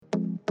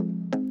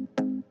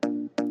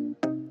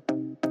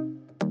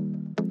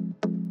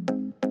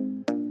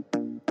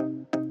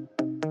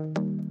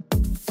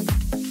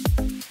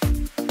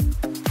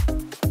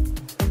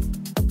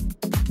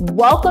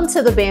Welcome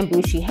to the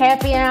Bambushi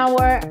Happy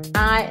Hour.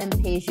 I am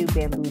Peju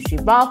Bambushi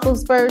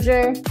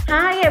Roethlisberger.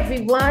 Hi,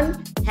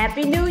 everyone.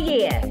 Happy New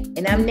Year.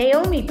 And I'm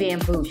Naomi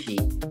Bambushi.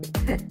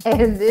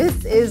 And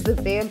this is the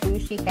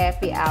Bambushi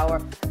Happy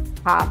Hour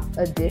Pop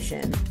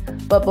Edition.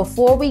 But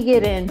before we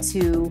get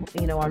into,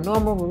 our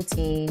normal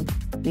routine,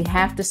 we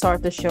have to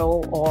start the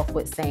show off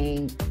with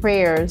saying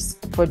prayers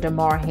for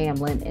Damar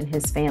Hamlin and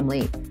his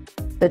family.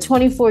 The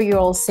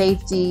 24-year-old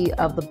safety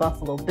of the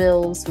Buffalo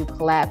Bills, who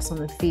collapsed on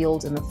the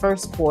field in the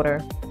first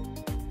quarter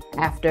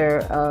after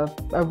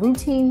a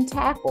routine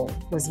tackle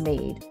was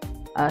made.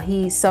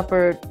 He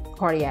suffered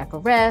cardiac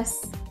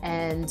arrest,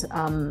 and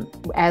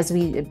as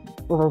we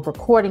were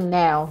recording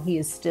now, he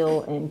is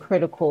still in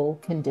critical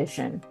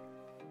condition.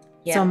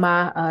 Yeah.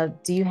 So,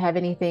 do you have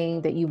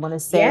anything that you want to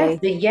say?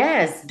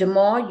 Yes.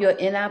 Damar, you're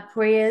in our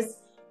prayers,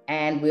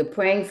 and we're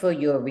praying for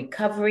your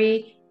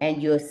recovery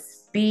and your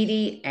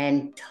speedy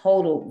and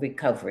total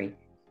recovery.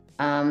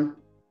 Our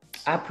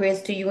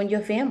prayers to you and your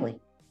family.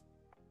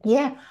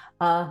 Yeah.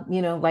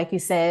 Like you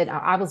said,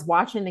 I was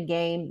watching the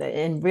game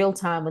in real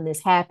time when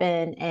this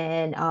happened,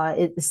 and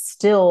it's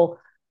still,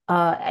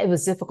 it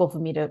was difficult for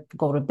me to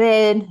go to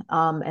bed.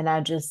 And I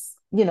just,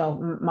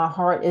 my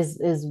heart is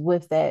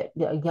with that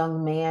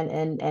young man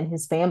and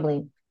his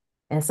family.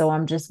 And so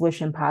I'm just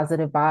wishing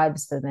positive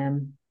vibes for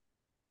them.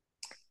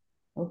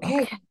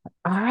 Okay.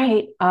 All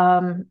right.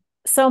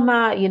 So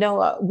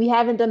we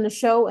haven't done the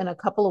show in a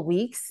couple of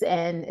weeks,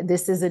 and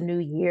this is a new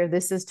year.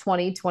 This is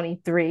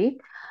 2023.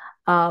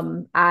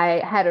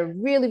 I had a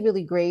really,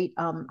 really great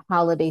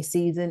holiday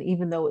season,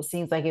 even though it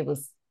seems like it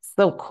was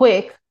so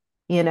quick,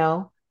 you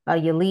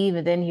leave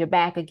and then you're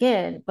back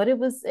again. But it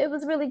was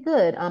really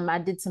good. I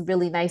did some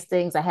really nice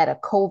things. I had a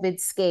COVID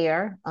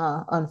scare,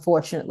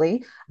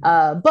 unfortunately.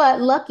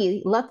 But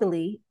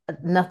luckily,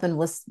 nothing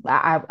was,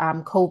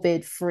 I'm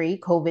COVID free,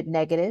 COVID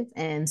negative,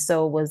 and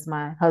so was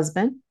my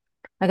husband.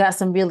 I got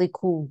some really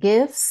cool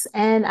gifts,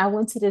 and I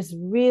went to this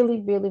really,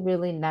 really,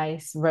 really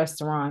nice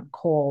restaurant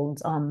called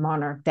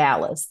Monarch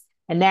Dallas.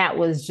 And that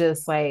was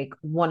just like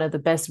one of the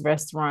best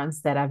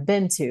restaurants that I've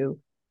been to.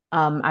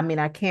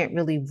 I can't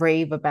really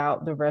rave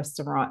about the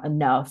restaurant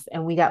enough.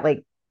 And we got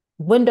like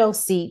window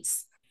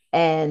seats.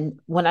 And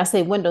when I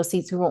say window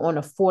seats, we were on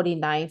the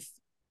 49th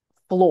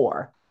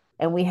floor.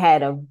 And we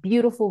had a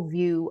beautiful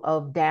view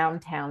of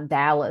downtown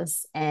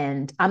Dallas.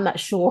 And I'm not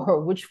sure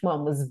which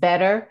one was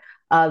better,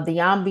 the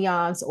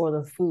ambiance or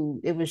the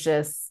food. It was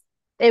just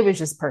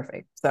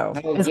perfect. So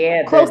as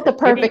close to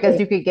perfect as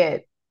you could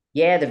get.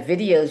 Yeah, the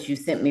videos you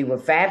sent me were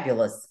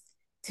fabulous.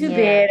 Too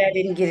bad I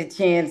didn't get a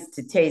chance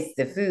to taste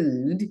the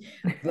food,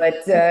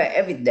 but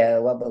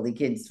no, I'm only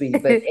kidding, sweetie.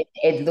 But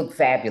it looked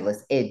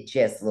fabulous. It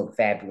just looked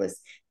fabulous.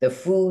 The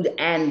food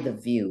and the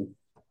view.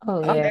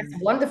 Oh, yeah. That's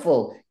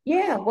wonderful.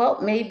 Yeah,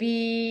 well,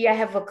 maybe I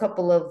have a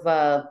couple of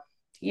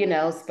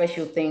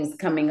special things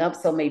coming up,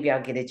 so maybe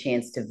I'll get a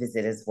chance to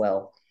visit as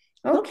well.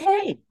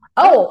 Okay.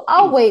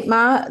 Oh, wait,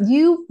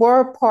 you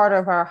were part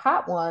of our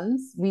hot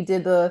ones. We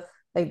did the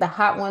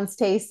hot ones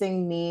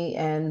tasting, me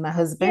and my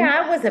husband.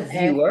 Yeah, I was a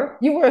viewer.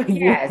 You were.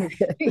 Yes.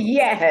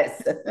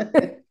 Yes.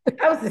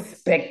 I was a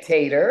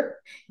spectator.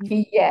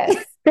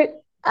 Yes.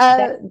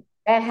 That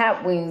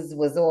hot wings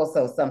was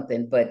also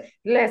something, but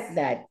let's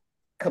not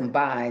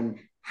combine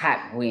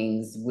hot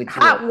wings with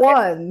hot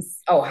ones.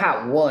 Oh,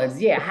 hot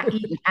ones. Yeah,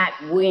 eating hot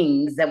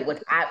wings and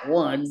with hot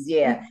ones.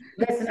 Yeah,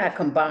 let's not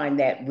combine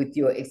that with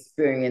your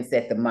experience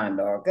at the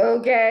Monarch.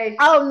 Okay.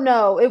 Oh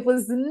no, it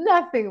was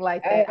nothing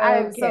like that. I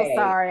am so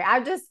sorry.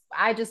 I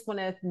just want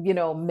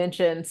to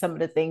mention some of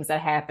the things that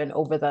happened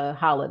over the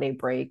holiday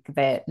break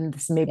that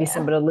maybe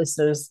some of the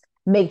listeners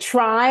may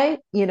try.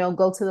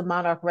 Go to the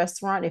Monarch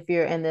restaurant if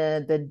you're in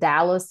the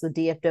Dallas, the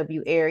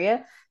DFW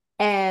area.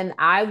 And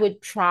I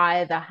would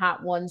try the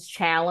Hot Ones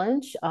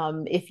challenge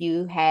if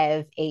you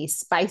have a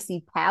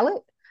spicy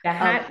palate. The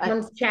Hot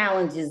Ones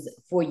challenge is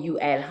for you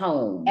at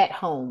home. At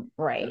home,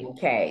 right.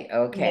 Okay.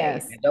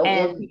 Yes. I don't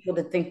want people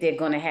to think they're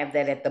going to have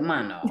that at the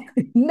Monarch.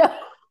 No.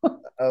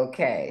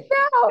 Okay.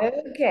 No.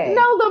 Okay.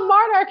 No, the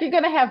Monarch, you're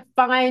going to have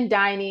fine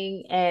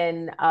dining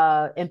and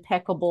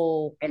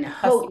impeccable and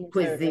haute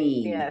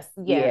cuisine. Yes.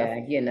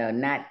 Yeah,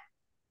 not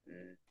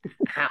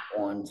hot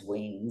ones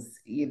wings,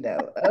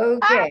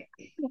 Okay.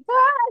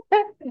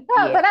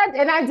 But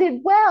I did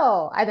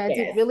well. And I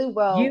did really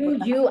well.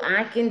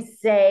 I can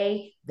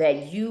say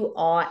that you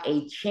are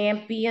a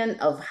champion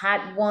of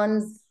Hot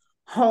Ones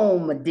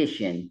Home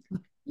Edition.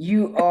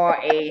 You are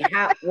a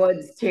Hot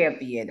Ones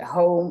champion,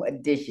 Home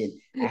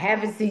Edition. I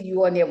haven't seen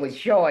you on there with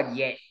Sean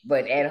yet,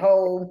 but at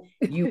home,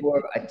 you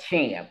were a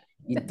champ.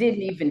 You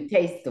didn't even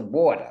taste the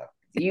water.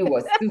 You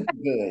were super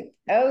good.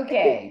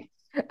 Okay.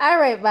 All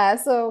right, bye.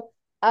 So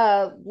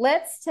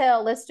let's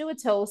do a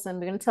toast, and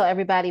we're going to tell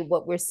everybody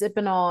what we're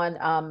sipping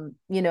on.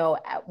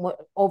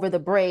 Over the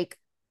break,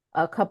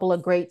 a couple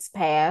of greats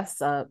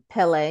passed,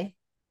 Pele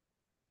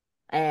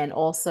and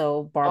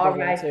also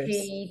Barbara Walters.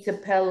 R.I.P. to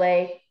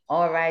Pele,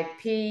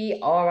 R.I.P.,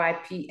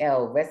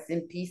 R.I.P.L. Rest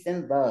in peace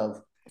and love.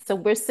 So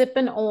we're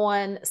sipping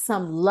on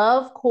some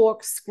Love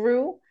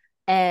Corkscrew,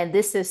 and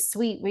this is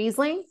sweet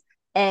Riesling.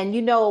 And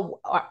you know,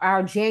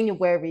 our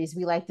Januaries,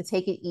 we like to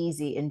take it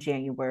easy in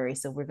January.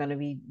 So we're going to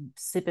be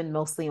sipping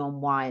mostly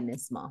on wine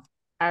this month.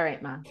 All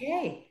right, Ma.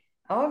 Okay.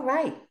 All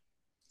right.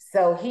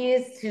 So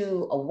here's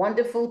to a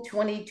wonderful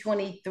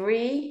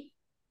 2023,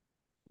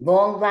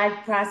 long life,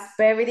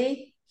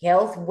 prosperity,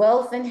 health,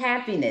 wealth, and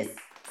happiness.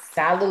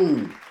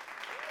 Salud.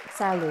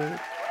 Salud.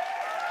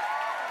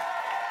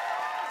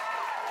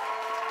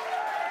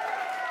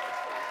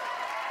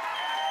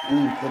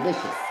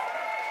 Delicious.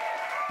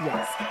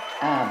 Yes.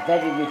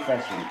 Very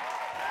refreshing.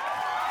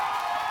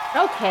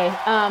 Okay.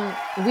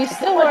 We So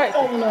still what's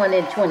are. going on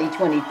in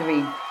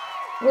 2023?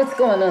 What's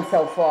going on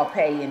so far,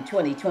 Pay, in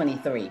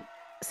 2023?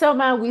 So,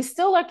 Ma, we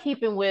still are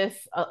keeping with,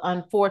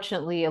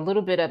 unfortunately, a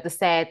little bit of the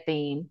sad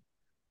theme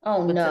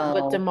Oh with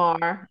no.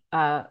 Damar.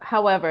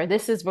 However,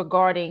 this is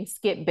regarding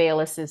Skip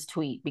Bayless's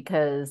tweet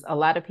because a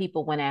lot of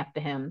people went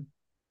after him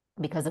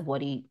because of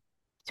what he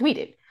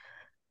tweeted.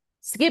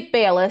 Skip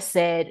Bayless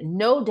said,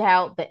 "No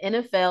doubt the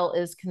NFL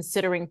is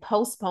considering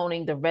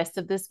postponing the rest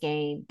of this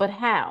game, but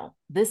how?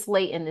 This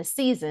late in the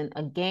season,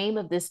 a game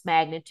of this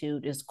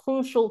magnitude is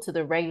crucial to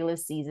the regular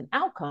season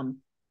outcome,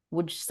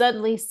 which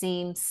suddenly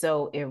seems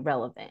so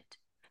irrelevant."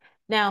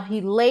 Now,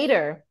 he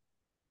later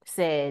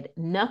said,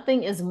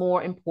 "Nothing is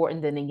more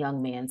important than a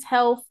young man's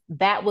health.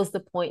 That was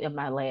the point of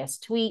my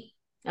last tweet.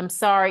 I'm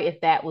sorry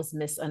if that was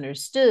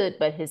misunderstood,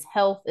 but his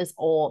health is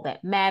all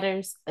that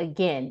matters.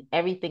 Again,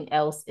 everything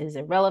else is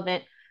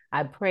irrelevant.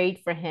 I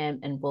prayed for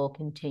him and will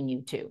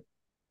continue to."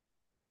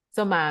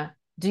 So,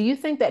 do you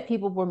think that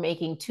people were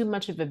making too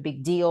much of a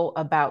big deal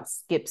about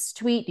Skip's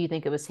tweet? Do you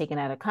think it was taken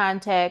out of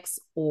context?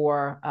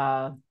 Or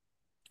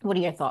what are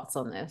your thoughts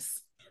on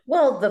this?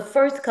 Well, the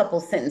first couple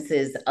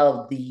sentences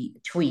of the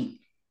tweet,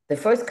 the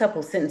first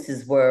couple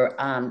sentences were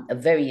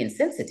very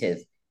insensitive,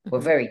 were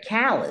Mm-hmm. very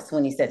callous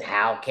when he said,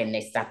 "How can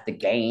they stop the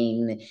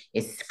game?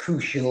 It's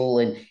crucial,"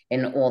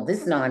 and all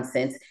this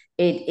nonsense.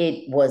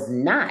 It was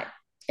not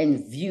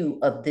in view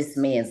of this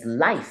man's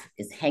life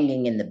is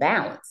hanging in the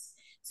balance.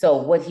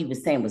 So what he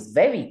was saying was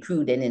very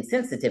crude and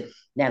insensitive.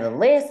 Now, the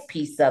last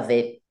piece of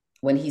it,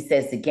 when he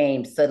says the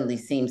game suddenly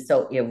seems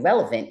so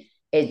irrelevant,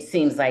 it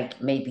seems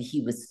like maybe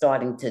he was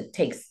starting to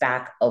take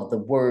stock of the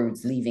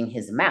words leaving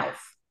his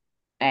mouth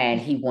and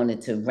he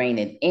wanted to rein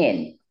it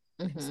in.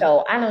 Mm-hmm.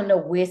 So I don't know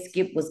where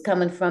Skip was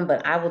coming from,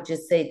 but I will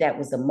just say that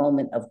was a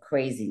moment of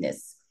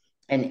craziness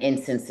and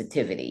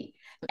insensitivity.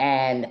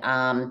 And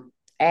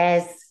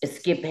as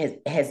Skip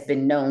has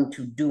been known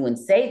to do and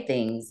say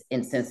things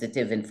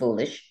insensitive and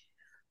foolish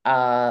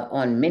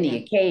on many Yeah.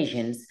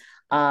 occasions,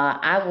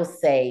 I will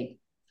say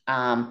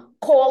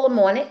call him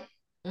on it,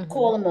 Mm-hmm.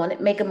 call him on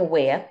it, make him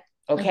aware,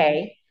 Mm-hmm.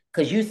 okay?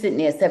 Because you sitting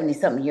there,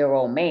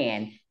 70-something-year-old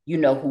man, you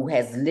know, who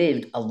has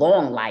lived a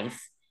long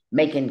life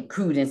making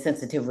crude and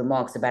sensitive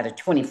remarks about a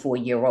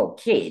 24-year-old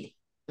kid,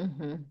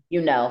 Mm-hmm.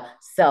 you know.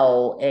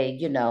 So,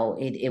 you know,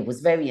 it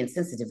was very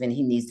insensitive and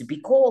he needs to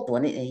be called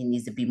on it and he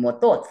needs to be more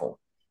thoughtful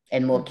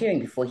and more Mm-hmm. caring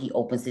before he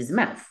opens his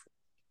mouth,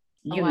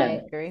 Oh, you I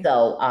know. agree.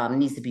 So,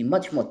 needs to be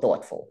much more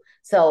thoughtful.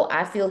 So,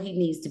 I feel he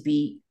needs to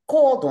be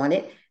called on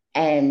it.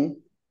 And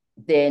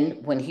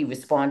then when he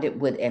responded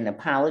with an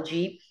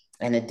apology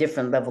and a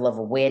different level of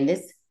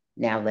awareness,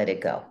 now let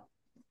it go.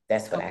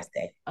 That's what I Okay.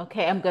 say.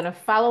 Okay, I'm going to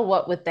follow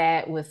up with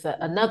that with Mhm.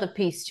 another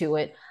piece to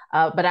it.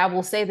 But I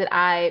will say that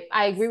I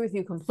agree with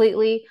you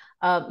completely.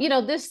 You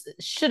know, this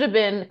should have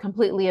been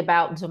completely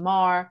about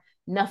Damar.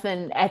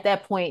 Nothing at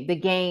that point, the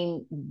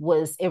game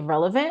was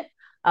irrelevant.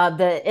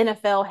 The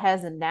NFL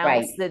has announced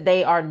Right, that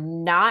they are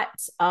not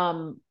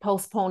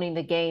postponing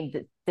the game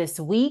this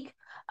week,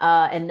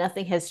 and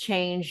nothing has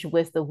changed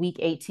with the Week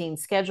 18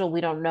 schedule.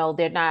 We don't know.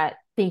 They're not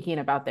thinking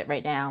about that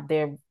right now.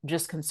 They're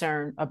just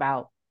concerned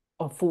about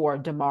or for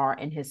Damar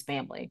and his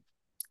family.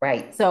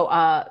 right. So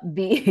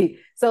the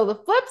so the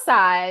flip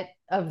side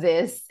of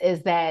this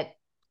is that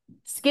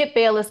Skip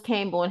Bayless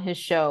came on his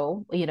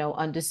show, you know,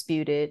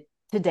 Undisputed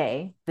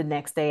today, the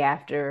next day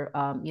after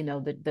you know,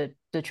 the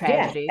Yeah,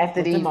 tragedy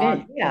after with the Damar,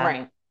 event. Yeah.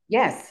 right?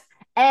 Yes.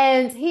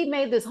 And he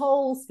made this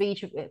whole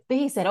speech.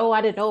 He said, "Oh,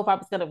 I didn't know if I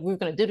was gonna we were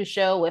gonna do the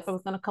show, if I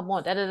was gonna come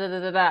on." Da da da da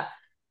da da.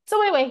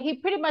 So anyway, he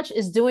pretty much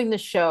is doing the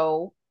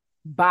show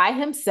by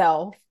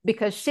himself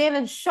because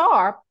Shannon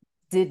Sharp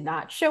did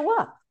not show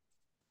up.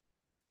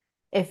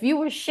 If you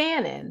were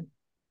Shannon,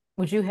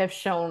 would you have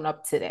shown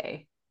up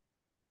today?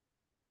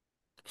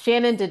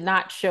 Shannon did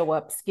not show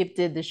up. Skip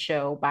did the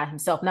show by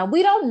himself. Now,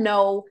 we don't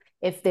know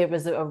if there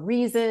was a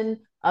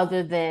reason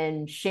other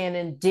than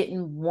Shannon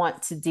didn't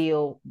want to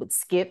deal with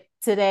Skip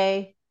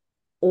today,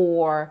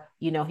 or,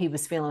 you know, he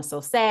was feeling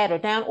so sad or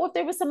down, or if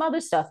there was some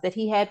other stuff that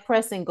he had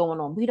pressing going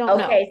on. We don't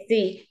know. Okay,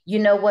 see, you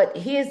know what?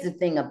 Here's the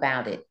thing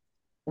about it.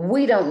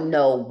 We don't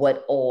know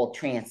what all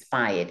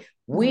transpired.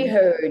 We Mm-hmm.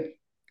 heard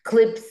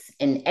clips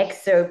and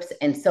excerpts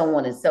and so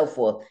on and so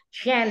forth.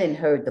 Shannon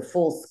heard the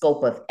full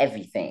scope of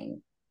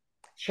everything.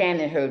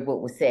 Shannon heard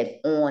what was said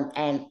on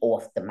and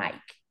off the mic.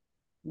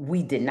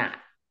 We did not.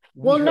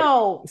 We Well, heard,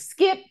 no,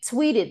 Skip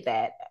tweeted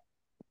that.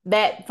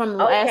 That from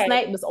last okay.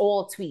 night was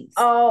all tweets.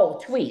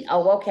 Oh, tweet.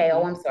 Oh, okay. Oh,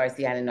 Mm-hmm. I'm sorry.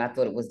 See, I didn't know. I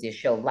thought it was their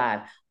show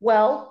live.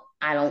 Well,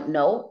 I don't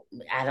know.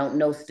 I don't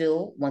know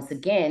still. Once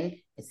again,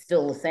 it's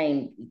still the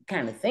same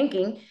kind of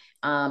thinking,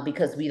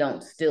 because we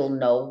don't still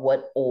know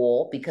what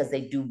all, because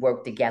they do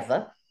work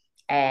together.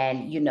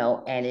 And,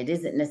 and it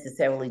isn't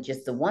necessarily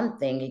just the one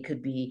thing. It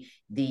could be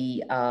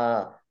the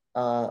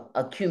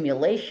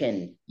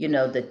accumulation,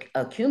 the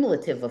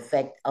accumulative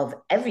effect of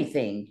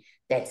everything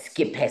that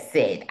Skip has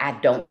said. I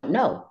don't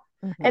know.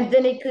 Mm-hmm. And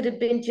then it could have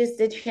been just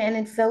that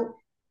Shannon felt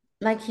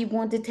like he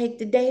wanted to take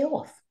the day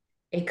off.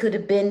 It could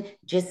have been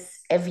just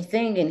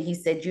everything. And he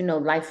said,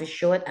 life is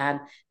short.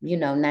 I'm,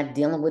 not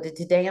dealing with it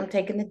today. I'm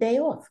taking the day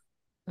off.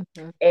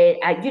 Mm-hmm.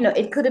 And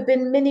it could have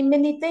been many,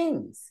 many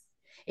things.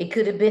 It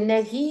could have been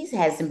that he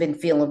hasn't been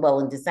feeling well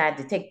and decided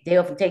to take the day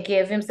off and take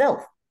care of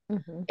himself.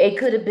 Mm-hmm. It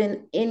could have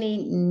been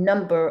any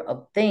number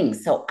of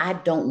things. So I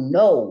don't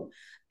know,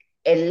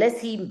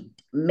 unless he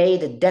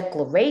made a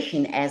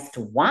declaration as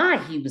to why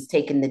he was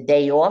taking the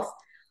day off.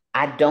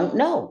 I don't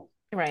know.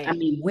 I Right.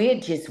 mean,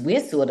 we're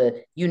sort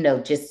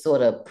of, just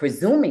sort of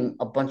presuming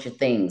a bunch of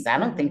things. I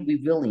don't think Mm-hmm.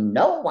 we really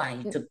know why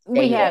he took the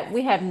We day off. have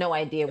we have no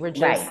idea. We're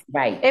Right, just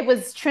right. it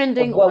was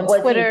trending What on was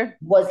he? Twitter.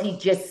 Was he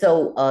just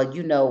so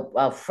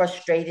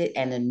frustrated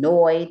and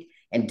annoyed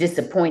and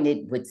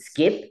disappointed with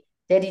Skip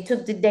that he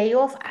took the day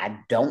off? I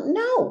don't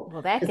know.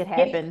 Well, that Because could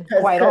Skip, happen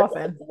quite because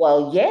often.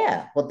 well,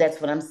 yeah, well,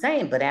 that's what I'm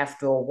saying. But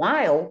after a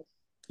while,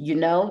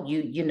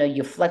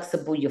 you're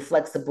flexible, you're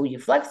flexible,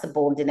 you're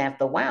flexible, and then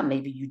after a while,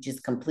 maybe you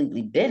just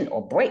completely bend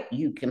or break.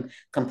 You can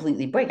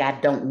completely break. I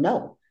don't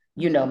know.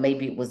 Mhm.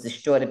 Maybe it was the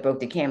straw that broke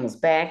the camel's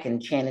back,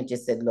 and Shannon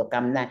just said, "Look,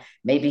 I'm not."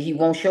 Maybe he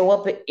won't show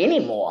up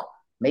anymore.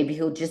 Maybe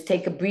he'll just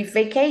take a brief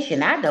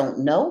vacation. I don't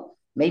know.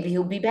 Maybe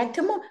he'll be back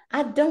tomorrow.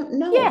 I don't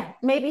know. Yeah,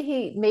 maybe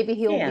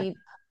he'll Yeah. be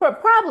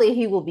probably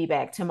he will be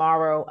back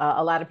tomorrow.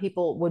 A lot of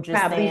people were just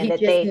Probably saying he that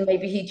just they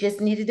maybe he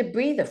just needed a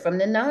breather from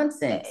the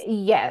nonsense.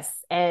 yes,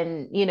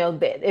 and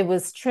it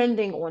was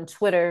trending on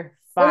Twitter.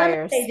 Well, let me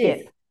Fire say this.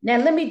 Skip. Now,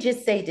 let me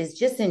just say this,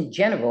 just in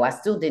general. I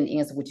still didn't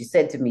answer what you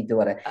said to me,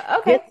 daughter. Just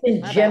Okay,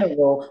 in my bad.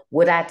 general,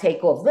 would I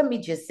take off? Let me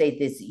just say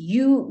this.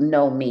 You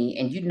know me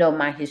and you know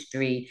my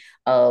history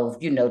of,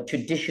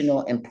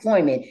 traditional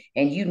employment.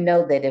 And you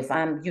know that if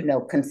I'm,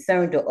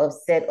 concerned or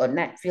upset or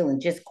not feeling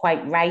just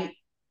quite right,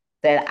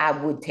 that I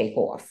would take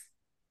off.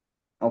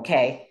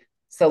 Okay.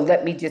 So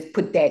let me just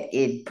put that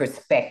in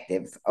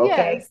perspective.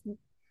 Okay. Yes, yes.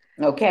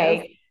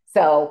 Okay.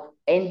 So,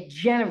 in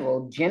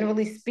general,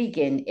 generally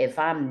speaking, if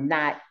I'm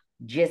not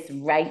just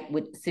right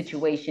with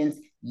situations,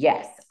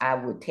 yes, I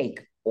would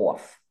take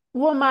off.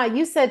 Well,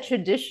 you said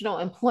traditional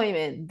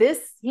employment. This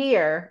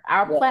here,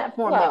 our Well,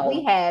 platform that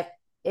we well, have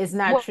is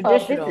not well,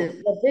 this traditional.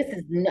 is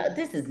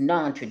this is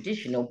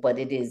non-traditional, but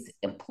it is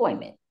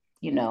employment,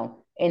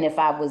 And if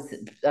I was,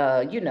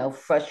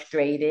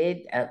 frustrated,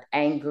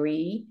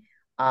 angry,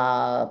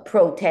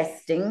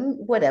 protesting,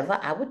 whatever,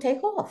 I would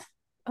take off.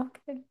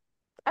 Okay.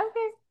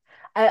 Okay.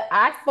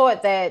 I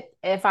thought that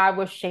if I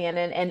was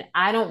Shannon, and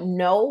I don't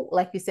know,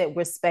 like you said,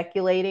 we're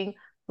speculating,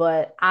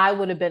 but I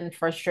would have been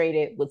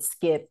frustrated with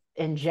Skip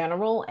in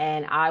general,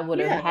 and I would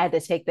have Yeah. had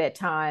to take that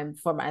time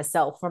for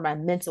myself, for my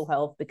mental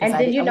health, because And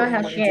then you I know wouldn't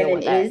how want to deal Shannon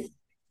with that.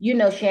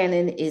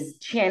 is.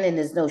 Shannon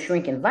is no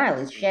shrinking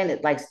violet. Shannon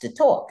likes to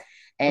talk.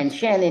 And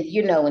Shannon,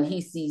 when he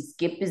sees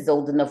Skip is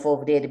old enough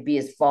over there to be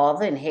his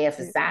father and half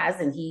his size,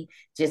 and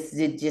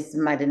it just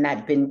might have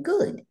not been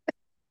good.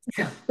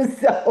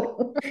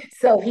 So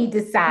so he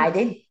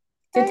decided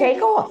to I,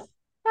 take off.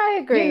 I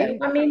agree.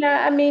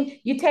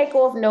 You take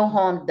off, no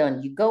harm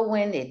done. You go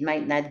in, it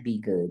might not be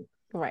good.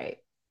 Right.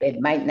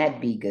 It might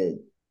not be good.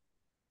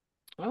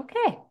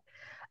 Okay.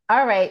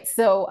 All right,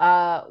 so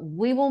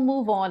we will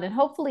move on, and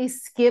hopefully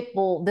Skip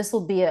will. This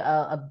will be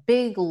a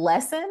big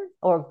lesson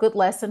or a good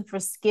lesson for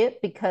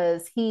Skip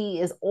because he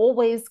is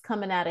always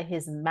coming out of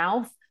his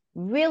mouth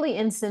really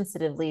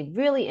insensitively,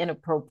 really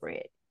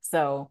inappropriate.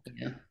 So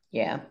Yeah.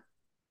 Yeah.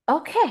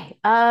 okay,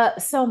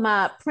 so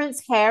my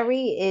Prince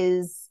Harry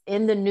is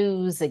in the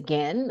news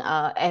again.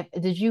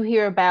 Did you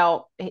hear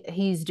about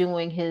he's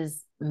doing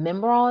his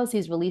memoirs?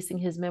 He's releasing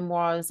his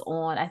memoirs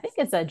on, I think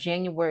it's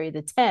January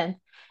the 10th.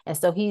 And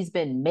so he's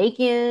been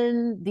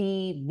making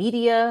the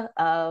media,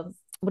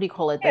 what do you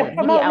call it? Yeah, The media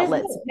promoting his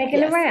outlets. book, making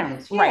the Yes,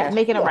 rounds. right, Yeah,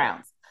 making a sure.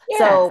 rounds. Yeah,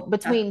 So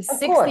between of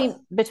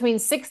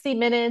course. 60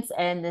 minutes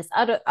and this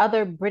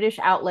other British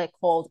outlet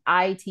called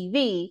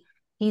ITV,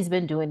 he's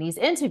been doing these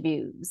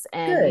interviews,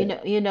 and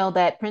Good. you know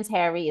that Prince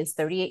Harry is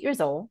 38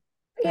 years old.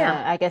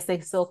 Yeah. I guess they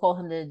still call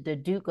him the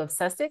Duke of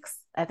Sussex.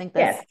 I think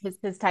that's Yes.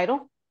 his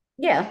title.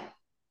 Yeah.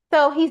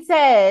 So he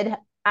said,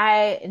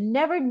 I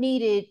never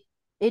needed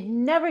it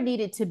never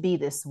needed to be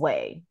this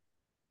way.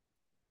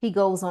 He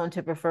goes on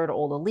to refer to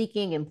all the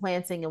leaking and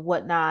planting and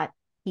whatnot.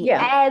 He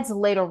Yeah. adds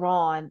later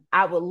on,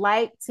 I would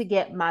like to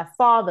get my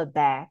father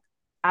back.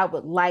 I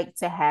would like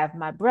to have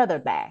my brother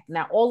back.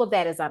 Now, all of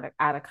that is out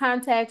of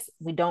context.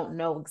 We don't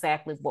know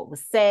exactly what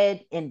was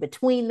said in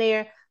between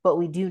there, but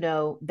we do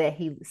know that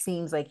he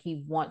seems like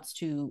he wants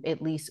to at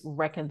least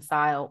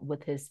reconcile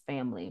with his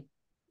family.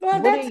 Well,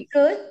 What are that's you,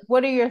 good.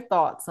 what are your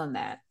thoughts on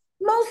that?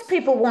 Most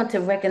people want to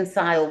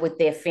reconcile with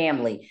their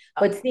family,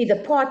 but see the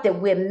part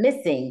that we're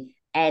missing,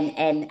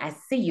 and I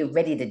see you're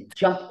ready to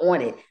jump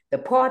on it. The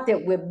part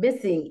that we're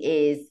missing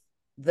is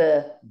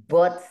the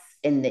buts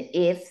and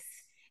the ifs,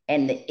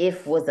 and the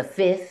if was a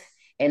fifth,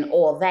 and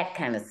all that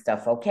kind of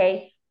stuff.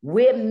 Okay,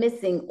 we're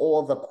missing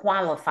all the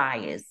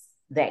qualifiers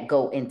that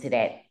go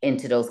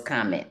into those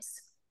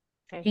comments.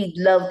 Okay. He'd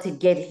love to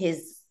get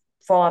his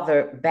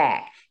father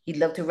back. He'd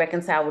love to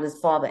reconcile with his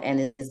father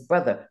and his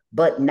brother,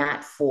 but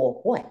not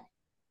for what?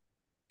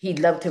 He'd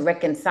love to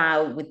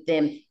reconcile with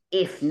them,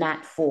 if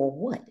not for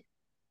what? You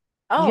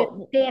Oh,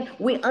 understand?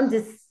 We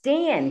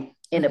understand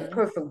in a mhm.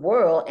 perfect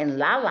world in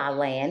La La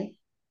Land,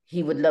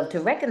 he would love to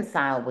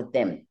reconcile with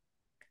them.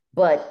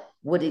 But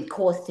would it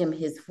cost him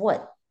his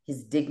what?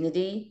 His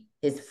dignity,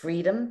 his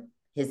freedom,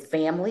 his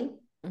family?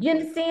 You Mhm.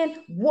 understand?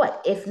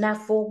 What, if not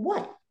for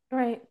what?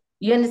 Right.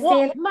 You Well,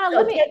 understand? Ma,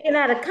 let So me. taken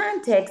out of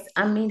context,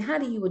 I mean, how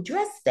do you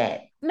address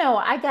that? No,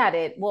 I got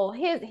it. Well,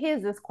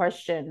 here's this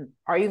question: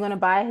 Are you going to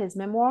buy his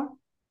memoir?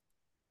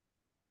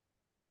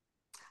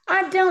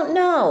 I don't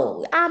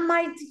know. I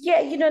might,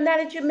 yeah, now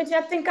that you mention,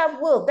 I think I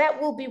will.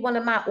 That will be one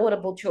of my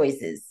audible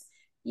choices.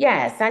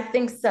 Yes, I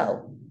think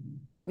so.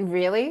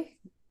 Really?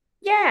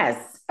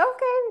 Yes.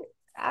 Okay.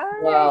 All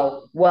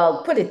right.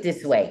 Well, put it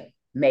this way,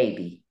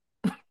 maybe.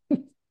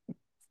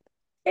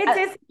 It's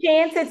I, it's a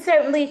chance. It's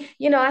certainly,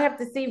 I have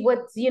to see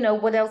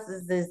what else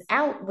is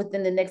out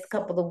within the next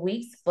couple of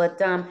weeks, but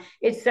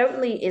it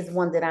certainly is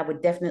one that I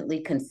would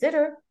definitely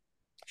consider.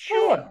 hey,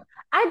 Sure.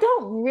 I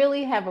don't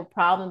really have a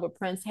problem with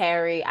Prince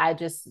Harry. I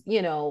just,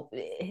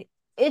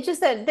 it's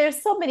just that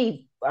there's so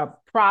many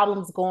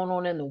problems going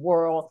on in the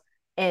world,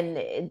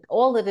 and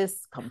all of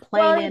this Well,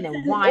 complaining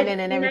and whining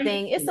it's and nice.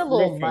 everything. It's a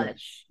little Listen,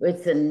 much.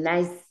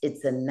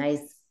 it's a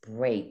nice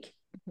break.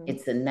 Mhm.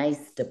 It's a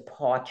nice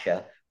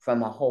departure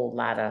from a whole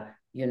lot of,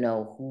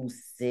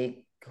 who's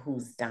sick,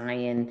 who's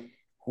dying,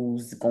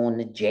 who's going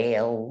to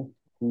jail,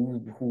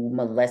 who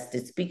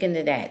molested. Speaking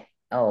of that,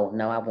 oh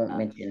no, I won't Uh,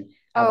 mention.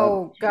 I won't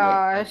oh mention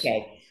it. gosh.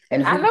 Okay.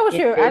 And who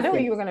did I this know what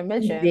and you were going to who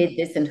mention. did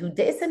this and who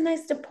did. It's a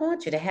nice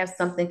departure to have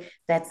something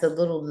that's a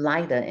little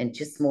lighter and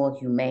just more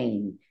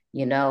humane,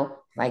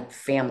 like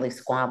family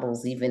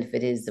squabbles, even if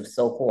it is of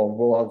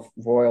so-called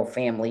royal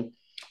family,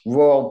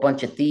 royal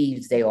bunch of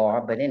thieves they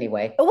are. But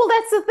anyway, Well,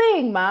 that's the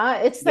thing, Ma.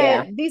 It's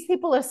yeah, that these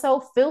people are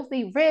so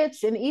filthy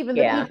rich, and even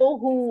the yeah, people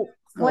who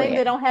oh claim yeah.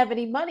 they don't have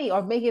any money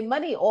are making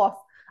money off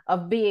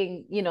of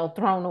being,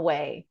 thrown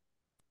away.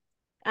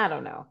 I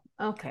don't know.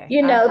 Okay.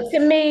 To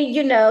me,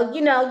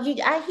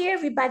 I hear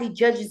everybody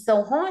judging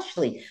so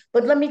harshly,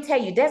 but let me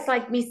tell you, that's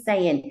like me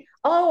saying,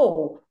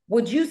 "Oh,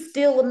 would you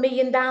steal $1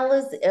 million?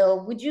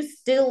 Would you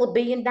steal $1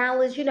 billion?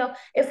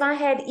 If I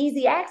had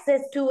easy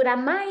access to it, I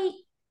might.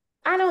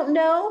 I don't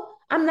know.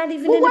 I'm not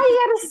even Well, in a why you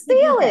gotta position to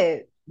do steal that.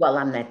 it? Well,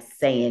 I'm not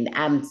saying.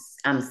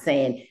 I'm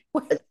saying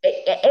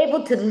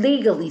able to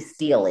legally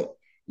steal it.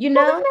 You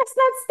Well, then know, that's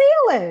not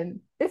stealing.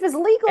 If it's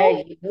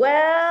legal,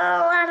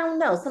 well, I don't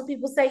know. Some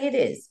people say it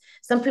is.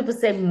 Some people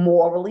say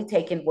morally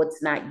taking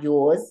what's not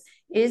yours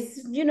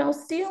is,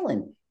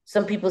 stealing.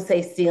 Some people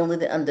say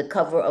stealing under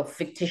cover of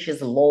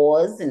fictitious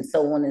laws and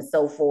so on and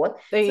so forth.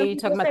 so Some you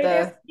talking people about say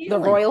that's the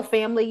stealing. royal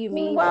family, you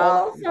mean? All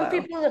Well, some well,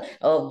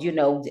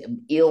 people,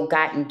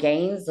 ill-gotten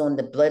gains on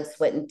the blood,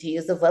 sweat, and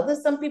tears of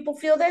others. Some people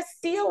feel that's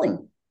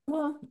stealing.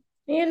 well,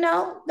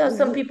 No,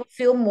 some people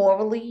feel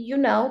morally,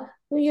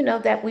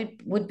 that we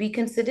would be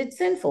considered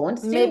sinful and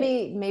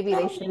stealing. maybe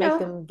they So, should make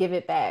them give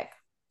it back.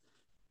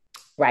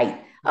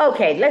 right.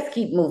 Okay, let's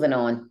keep moving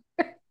on.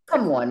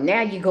 Come on,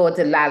 now you go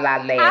to La La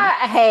Land.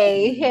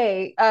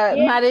 Hey,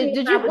 Yeah, Maya, see, if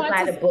did I you would want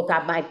buy to? the book,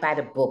 I might buy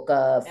the book,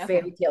 Okay,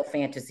 fairy tale,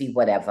 fantasy,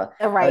 whatever.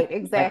 right, Like I said,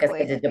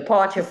 exactly. the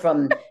departure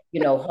from,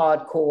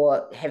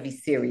 hardcore, heavy,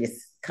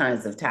 serious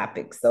kinds of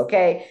topics.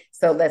 Okay,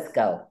 so let's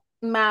go.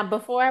 Ma,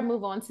 before I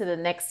move on to the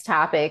next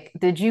topic,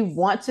 did you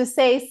want to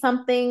say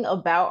something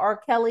about R.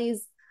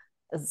 Kelly's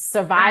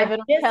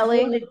surviving R.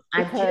 Kelly?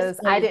 Because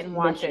I didn't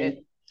watch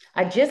it.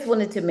 I just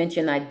wanted to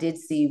mention, I did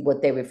see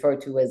what they refer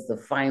to as the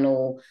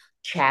final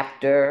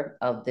chapter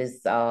of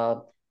this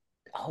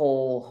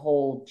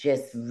whole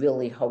just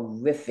really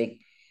horrific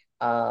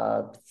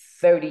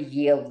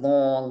 30-year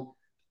long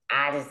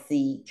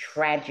odyssey,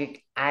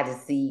 tragic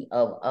odyssey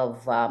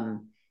of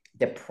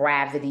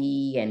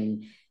depravity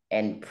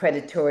and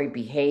predatory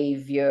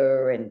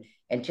behavior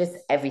and just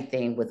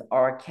everything with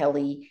R.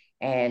 Kelly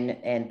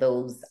and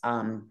those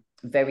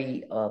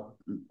very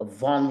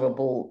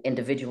vulnerable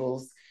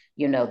individuals,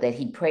 that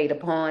he preyed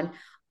upon.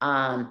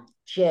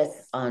 Just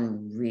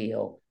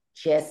unreal,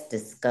 just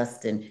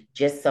disgusting,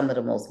 just some of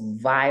the most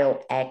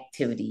vile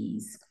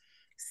activities,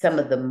 some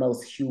of the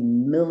most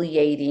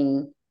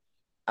humiliating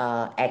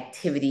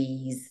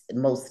activities,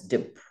 most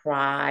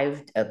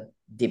depraved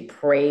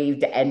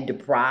and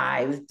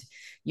deprived,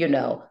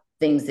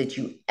 things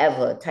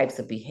that types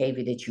of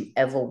behavior that you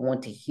ever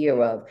want to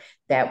hear of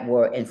that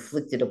were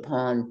inflicted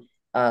upon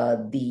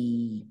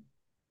the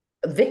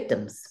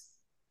victims.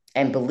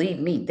 And believe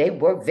me, they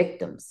were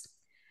victims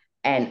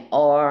and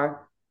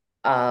are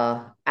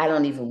I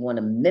don't even want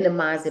to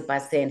minimize it by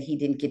saying he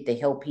didn't get the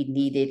help he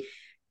needed.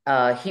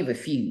 He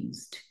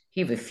refused.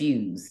 He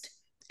refused.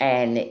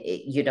 And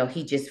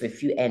he just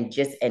refused,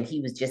 and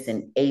he was just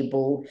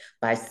enabled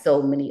by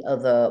so many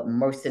other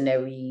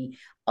mercenary,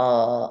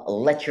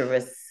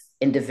 lecherous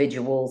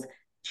individuals.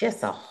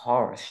 Just a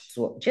horror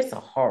story, just a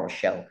horror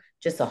show,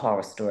 just a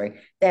horror story.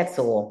 That's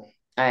all.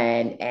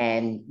 And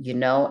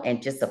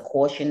just a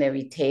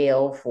cautionary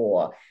tale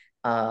for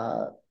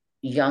uh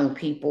young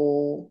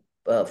people,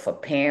 for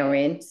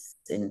parents,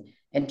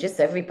 and just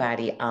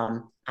everybody.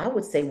 I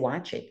would say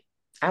watch it.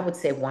 I would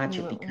say watch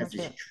You it won't because watch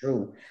it's it.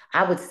 true.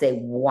 I would say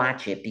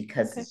watch it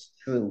because Okay. it's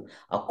true.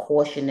 A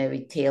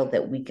cautionary tale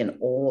that we can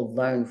all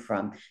learn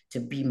from,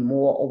 to be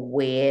more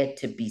aware,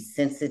 to be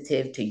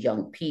sensitive to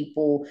young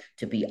people,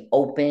 to be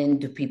open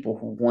to people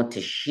who want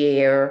to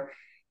share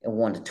and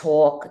want to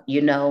talk,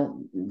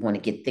 want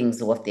to get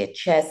things off their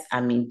chest. I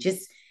mean,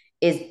 just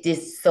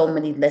so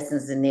many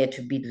lessons in there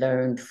to be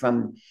learned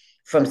from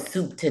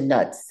soup to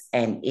nuts,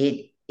 and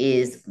it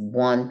is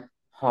one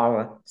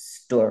horror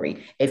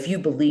story. If you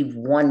believe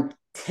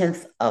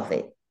 1/10 of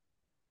it,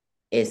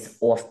 is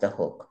off the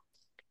hook.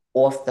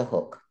 Off the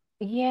hook.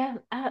 Yeah,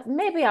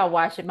 maybe I'll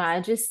watch it, but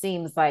it just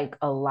seems like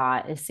a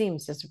lot. It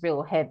seems just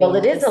real heavy Well,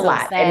 and it is a just so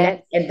lot, and that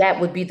sad. and that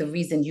would be the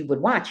reason you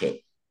would watch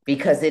it,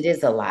 because it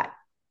is a lot.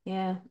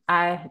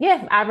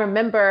 I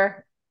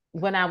remember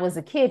when I was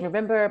a kid.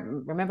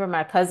 Remember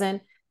my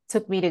cousin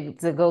took me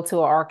to go to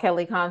a R.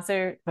 Kelly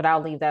concert, but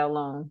I'll leave that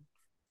alone.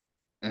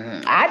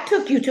 I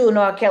took you to an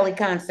R. Kelly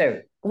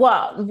concert.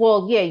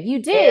 Well, yeah, you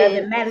Yeah, the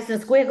did. Madison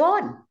Square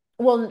Garden.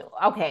 Well,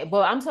 okay,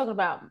 well, I'm talking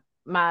about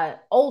my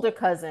older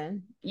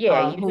cousin,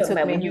 Yeah, you're who talking took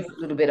about me when and you his, were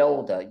a little bit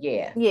older.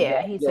 Yeah,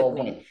 yeah, he you took all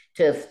me. went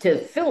to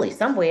Philly,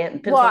 somewhere in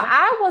Well, Pennsylvania.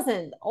 I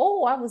wasn't,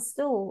 oh, I was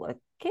still a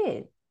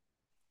kid.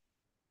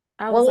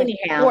 I was Well, like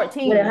anyhow, well,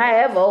 14.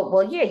 however,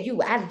 well, yeah,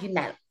 you're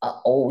not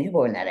old. You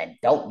weren't an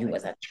adult. You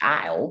was a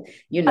child,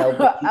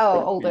 but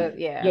Oh, older,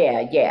 yeah.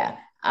 yeah, yeah.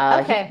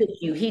 Okay.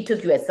 He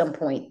took you at some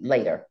point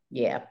later.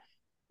 Yeah,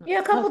 yeah,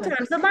 a couple Okay.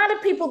 times. A lot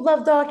of people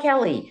loved R.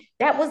 Kelly.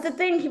 That was the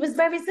thing. He was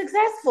very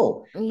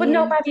successful, but Yeah.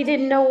 nobody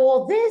didn't know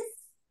all this.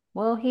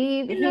 Well,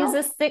 You he's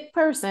a know, sick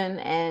person,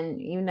 and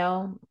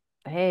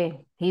hey,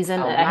 a he's lot,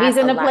 in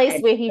a the lot,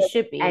 place where he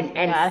should be.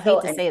 and I so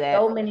hate to say that,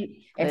 but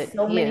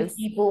so he many is.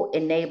 people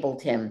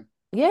enabled him.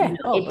 Yeah.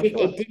 Oh, for It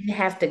sure. didn't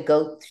have to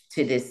go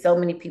to this. So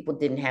many people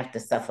didn't have to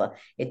suffer.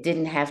 It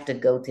didn't have to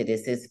go to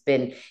this. It's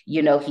been,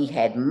 he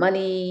had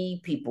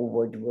money. People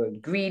were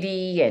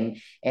greedy,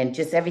 and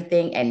just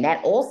everything, and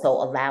that also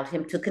allowed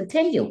him to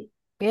continue.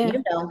 Yeah.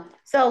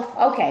 So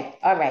okay,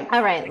 all right.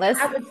 All right.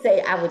 I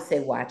would say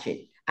watch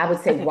it. I would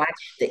say Okay.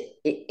 watch the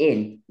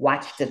end.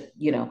 Watch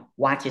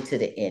it to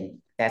the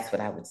end. That's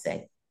what I would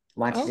say.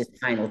 Watch Oh, this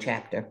final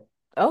chapter.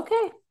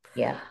 okay.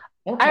 Yeah.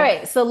 All Okay.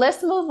 right. So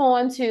let's move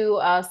on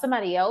to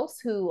somebody else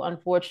who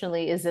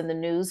unfortunately is in the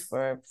news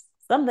for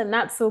something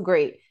not so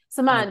great.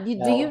 Oh, Samad,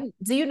 no.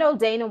 do you know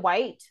Dana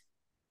White?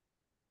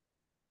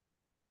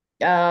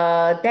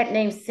 That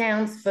name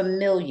sounds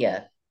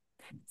familiar.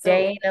 So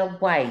Dana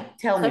White.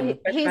 Tell me, so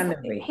refresh my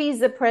memory. he's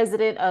the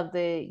president of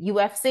the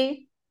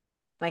UFC,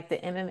 like the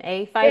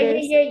MMA Yeah, yeah,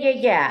 fighters. yeah,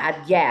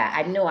 yeah, yeah.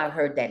 I know I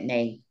heard that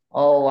name.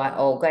 Go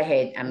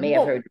ahead. I may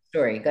have Well, heard the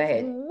story. Go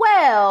ahead.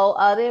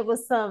 there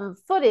was some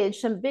footage,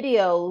 some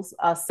videos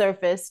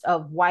surfaced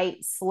of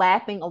White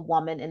slapping a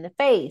woman in the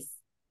face.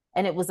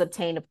 And it was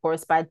obtained, of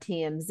course, by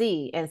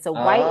TMZ. And so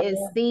White is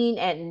Oh, seen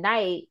at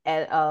night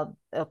at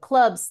a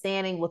club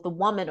standing with a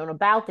woman on a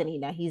balcony.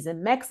 Now he's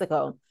in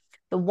Mexico.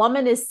 The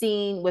woman is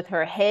seen with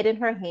her head in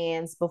her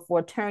hands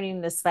before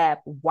turning to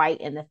slap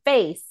White in the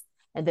face.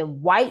 And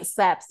then White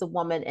slaps the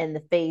woman in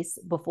the face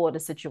before the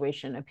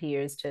situation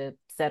appears to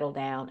settle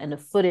down. And the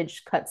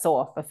footage cuts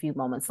off a few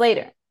moments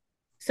later.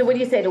 so what do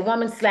you say? The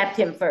woman slapped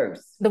him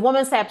first. The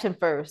woman slapped him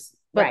first,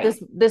 but Right.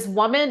 this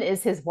woman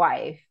is his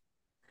wife,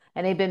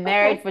 and they've been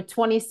married Okay. for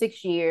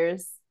 26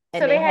 years,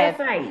 So they had a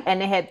fight.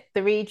 and they had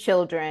 3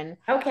 children.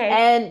 Okay.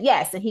 And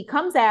yes, and he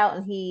comes out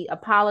and he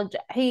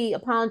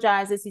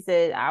apologizes. He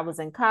said, I was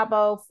in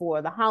Cabo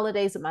for the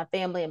holidays with my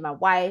family and my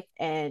wife,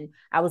 and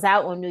I was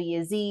out on New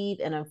Year's Eve,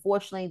 and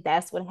unfortunately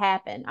that's what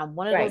happened. I'm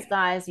one of those Right.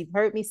 guys you've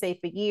heard me say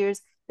for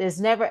years, there's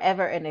never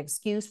ever an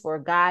excuse for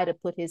a guy to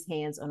put his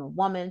hands on a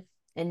woman.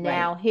 And Right.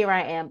 now here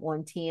I am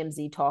on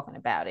TMZ talking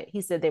about it.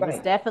 He said there was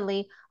Right.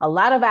 definitely a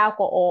lot of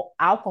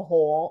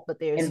alcohol, but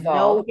there's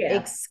Involved. no Yeah.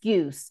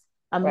 excuse.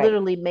 I'm Right.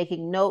 literally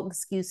making no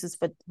excuses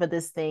for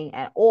this thing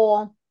at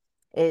all.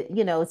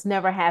 It's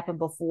never happened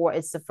before.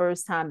 It's the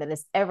first time that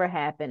it's ever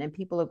happened, and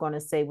people are going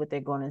to say what they're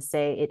going to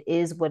say. It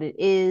is what it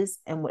is,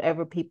 and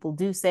whatever people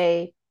do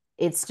say,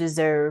 it's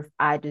deserved.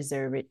 I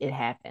deserve it. It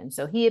happened.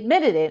 So he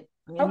admitted it,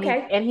 and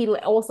Okay. he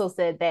also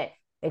said that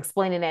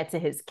explaining that to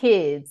his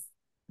kids,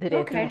 to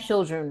their three Okay.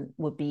 children,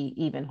 would be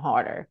even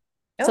harder.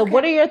 So, Okay.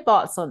 what are your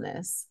thoughts on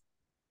this?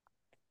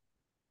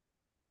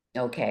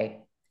 Okay.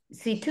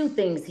 See, two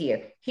things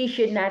here. He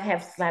should not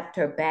have slapped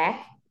her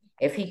back,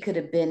 if he could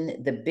have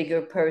been the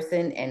bigger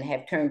person and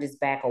have turned his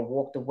back or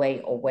walked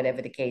away or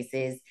whatever the case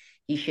is,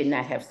 he should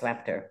not have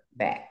slapped her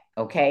back.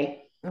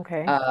 Okay.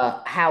 Okay.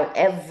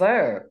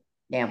 However,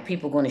 now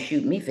people are going to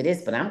shoot me for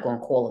this, but I'm going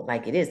to call it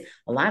like it is.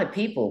 A lot of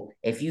people,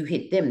 if you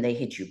hit them, they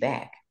hit you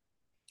back.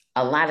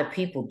 A lot of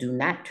people do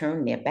not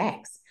turn their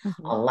backs.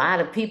 Mm-hmm. A lot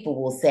of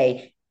people will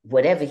say,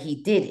 whatever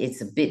he did,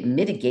 it's a bit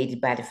mitigated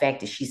by the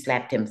fact that she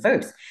slapped him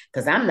first.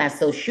 Because I'm not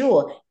so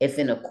sure if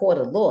in a court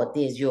of law,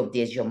 there's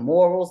your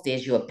morals,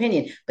 there's your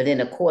opinion, but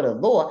in a court of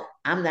law,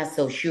 I'm not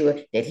so sure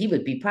that he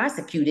would be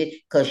prosecuted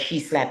because she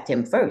slapped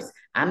him first.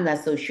 I'm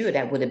not so sure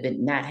that would have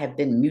been not have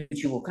been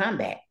mutual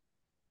combat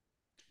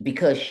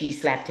because she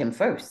slapped him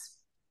first.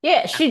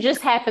 Yeah, she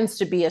just happens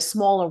to be a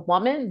smaller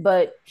woman,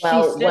 but she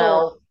Well, still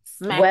well,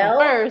 smacked him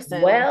first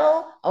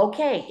and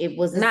okay. It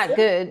was a not slap.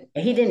 good.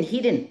 He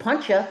didn't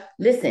punch her.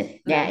 Listen,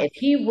 now No. if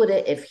he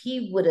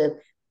would have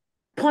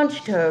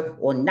punched her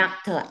or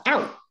knocked her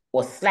out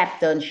or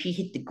slapped her and she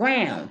hit the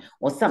ground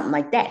or something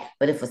like that.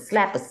 But if a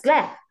slap,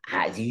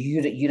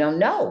 you don't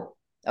know.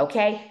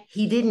 Okay.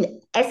 He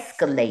didn't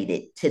escalate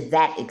it to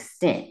that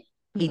extent.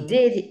 He Mm-hmm.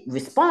 did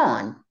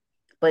respond,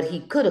 but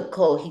he could have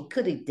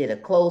did a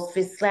closed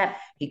fist slap.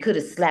 He could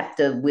have slapped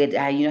her with,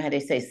 you know how they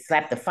say,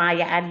 slap the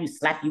fire out of you,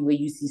 slap you where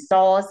you see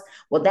stars.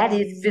 Well, that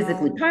is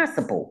physically No.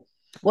 possible.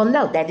 Well,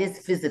 no, that is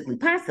physically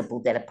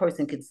possible that a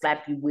person could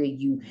slap you where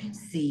you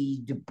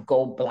see to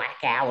go black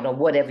out or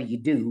whatever you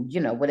do,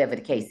 whatever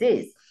the case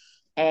is.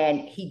 And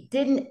he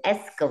didn't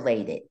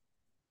escalate it,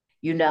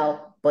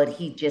 but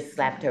he just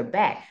slapped her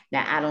back.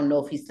 Now, I don't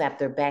know if he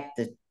slapped her back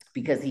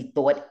because he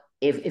thought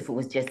if it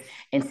was just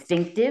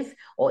instinctive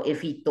or if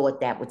he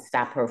thought that would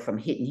stop her from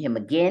hitting him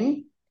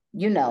again,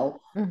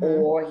 Mm-hmm.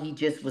 or he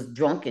just was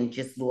drunk and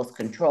just lost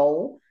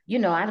control.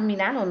 I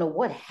mean, I don't know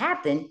what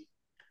happened,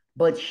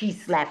 but she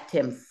slapped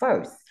him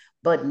first.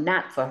 But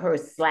not for her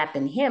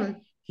slapping him,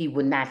 he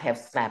would not have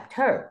slapped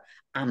her.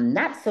 I'm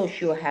not so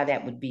sure how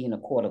that would be in a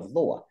court of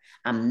law.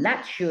 I'm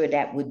not sure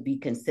that would be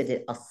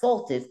considered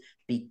assaultive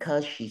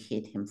because she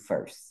hit him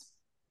first.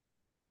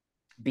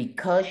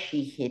 Because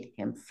she hit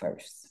him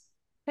first.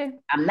 Okay.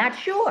 I'm not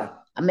sure.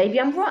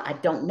 Maybe I'm wrong. I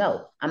don't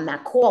know. I'm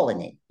not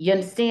calling it. You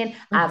understand?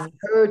 I've Mm-hmm.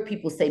 heard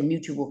people say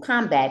mutual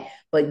combat,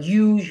 but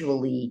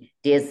usually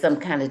there's some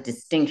kind of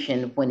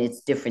distinction when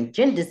it's different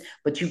genders.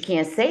 But you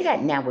can't say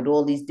that now with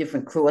all these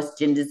different cross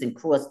genders and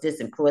cross this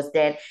and cross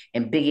that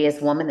and big ass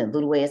woman and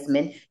little ass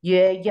men.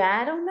 Yeah,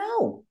 I don't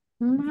know.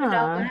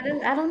 Nah.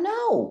 I don't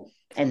know.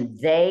 And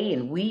they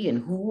and we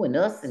and who and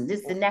us and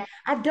this and that.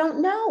 I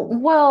don't know.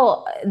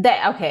 Well,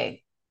 that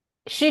okay.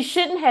 She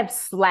shouldn't have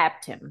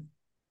slapped him.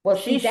 Well,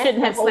 She see, that's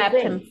shouldn't the have whole slapped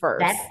him thing.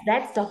 first.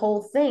 That's the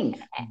whole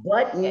thing.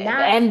 But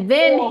not And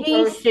then for he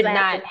her should not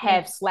slapping him.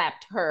 have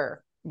slapped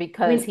her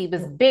because When he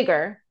was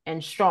bigger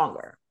and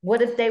stronger.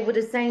 what if they were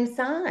the same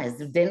size?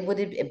 Then would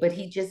it? But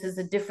he just is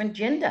a different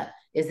gender.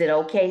 Is it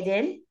okay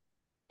then?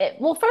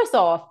 Well, first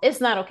off,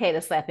 it's not okay to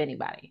slap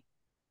anybody.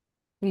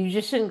 You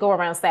just shouldn't go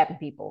around slapping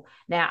people.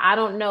 Now, I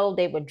don't know,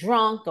 they were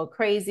drunk or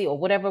crazy or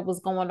whatever was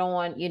going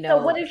on,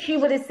 So what if she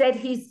would have said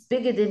he's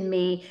bigger than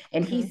me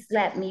and he Mhm.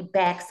 slapped me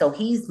back, so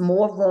he's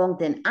more wrong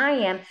than I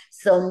am.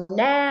 So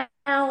now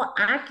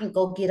I can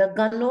go get a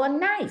gun or a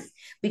knife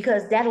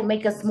because that'll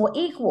make us more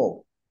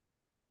equal.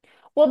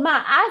 Well,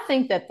 I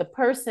think that the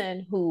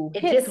person who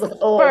It just hits was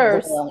all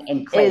first wrong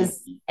and is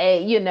crazy.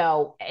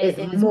 Is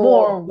is more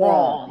more wrong.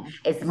 wrong.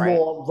 It's Right.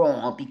 more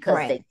wrong because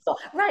Right. they saw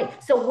right.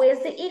 So where's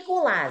the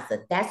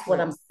equalizer? That's what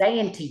Right. I'm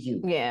saying to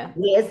you. Yeah.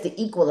 Where's the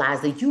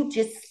equalizer? You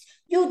just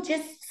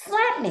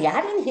slapped me.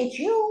 I didn't hit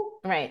you.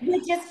 Right. We're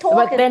just But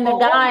talking then the for a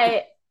while.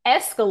 guy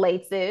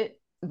escalates it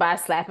by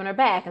slapping her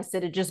back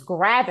instead of just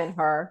grabbing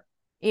her,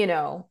 you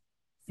know,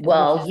 which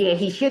Well, is yeah,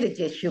 he should have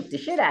just shook the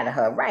shit out of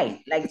her, right?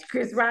 Like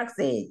Chris Rock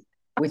said,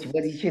 which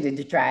was he should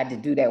have tried to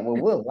do that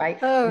with Will, right?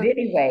 But oh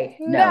anyway,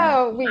 no,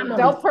 no, we I'm only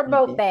don't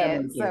promote kidding. I'm that,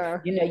 only kidding.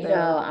 sir. You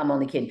know, I'm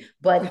only kidding.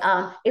 But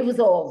it was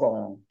all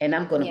wrong, and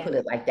I'm going to Yeah. put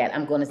it like that.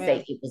 I'm going to Yeah.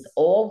 say it was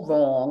all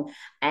wrong,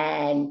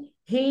 and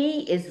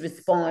he is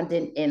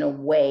responding in a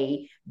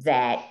way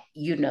that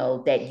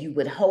that you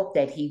would hope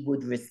that he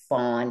would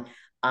respond.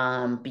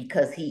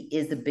 Because he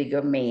is a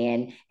bigger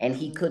man and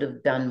he Mhm. could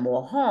have done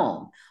more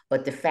harm.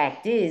 But the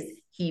fact is,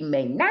 he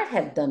may not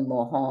have done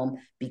more harm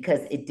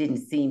because it didn't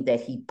seem that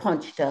he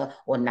punched her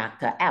or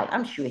knocked her out.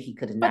 I'm sure he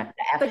could have But knocked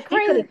her out. the He could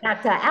have crazy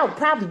knocked her out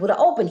probably with an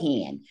open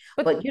hand.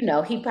 but But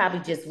he probably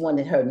just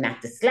wanted her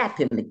not to slap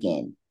him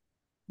again.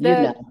 You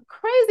the know.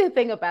 crazy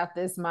thing about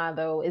this, Ma,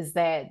 though, is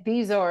that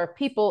these are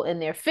people in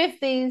their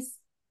 50s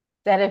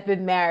that have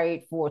been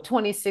married for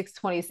 26,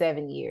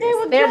 27 They years.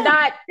 were They're drunk.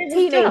 not They was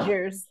drunk.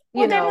 teenagers,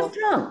 Well, they was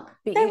drunk.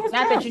 They was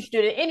not that you drunk. should do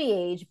it at any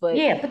age, but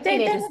Yeah, but they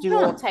teenagers were do all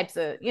drunk. types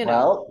of.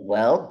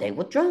 Well, they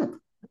were drunk.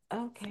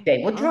 Okay.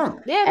 They were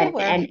drunk. Yeah, they And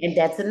were. and and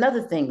that's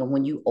another thing. And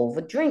when you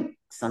overdrink,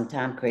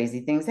 sometimes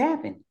crazy things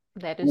happen.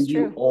 That is When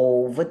you true.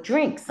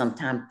 overdrink,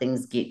 sometimes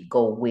things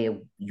go where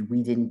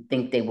we didn't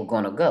think they were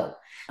going to go.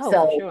 Oh, for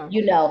So,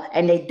 sure.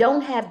 and they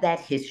don't have that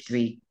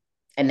history.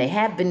 And they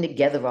have been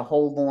together a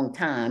whole long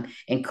time.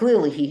 And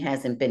clearly he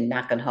hasn't been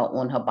knocking her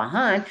on her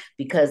behind,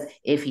 because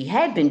if he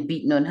had been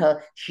beating on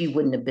her, she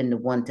wouldn't have been the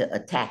one to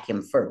attack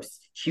him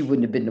first. She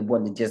wouldn't have been the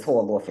one to just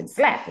haul off and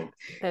slap him.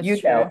 That's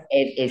true.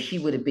 If she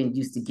would have been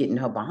used to getting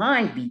her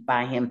behind beat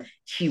by him,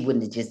 she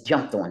wouldn't have just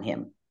jumped on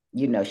him.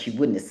 She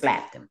wouldn't have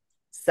slapped him.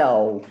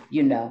 So,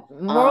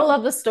 Moral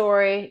of the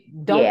story,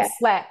 don't yeah,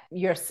 slap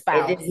your it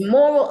spouse is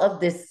moral of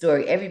this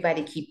story.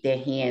 Everybody keep their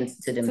hands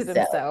to to themselves,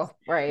 themselves,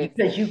 right?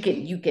 because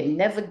you can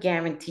never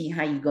guarantee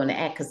how you're going to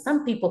act. Because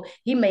some people,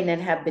 he may not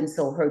have been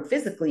so hurt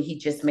physically, he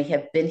just may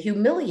have been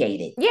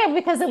humiliated. Yeah,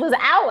 because it was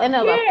out in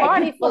a Yeah,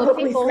 party you full of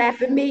publicly people.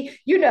 slapping me.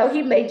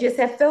 He may just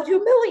have felt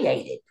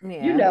humiliated.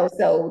 Yeah,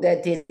 So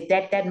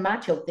that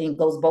macho thing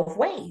goes both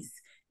ways.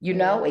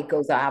 yeah, It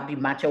goes, I'll be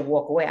macho,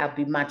 walk away. I'll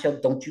be macho,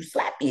 don't you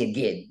slap me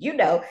again.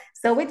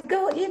 So it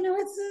go,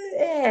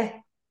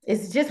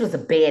 it just was a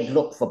bad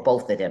look for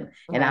both of them.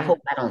 And I right, hope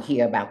I don't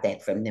hear about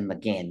that from them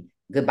again.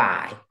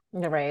 Goodbye.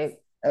 right.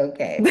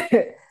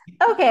 Okay.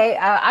 Okay,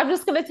 I'm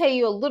just going to tell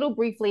you a little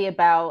briefly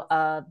about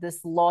this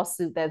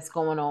lawsuit that's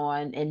going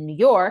on in New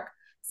York.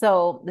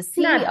 So the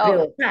Not CEO,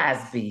 Bill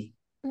Cosby.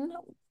 no,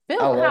 Bill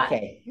Oh, Cosby,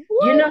 okay.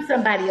 what?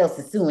 Somebody else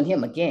is suing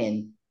him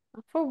again.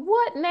 For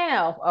what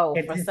now? Oh, for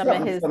It's some of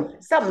something his,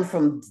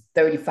 from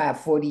 35,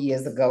 40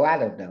 years ago. I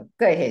don't know.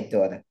 Go ahead,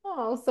 daughter.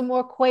 some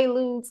more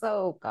Quaaludes.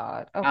 Oh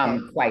God. Okay.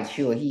 I'm quite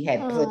sure he had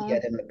plenty of Oh,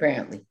 them,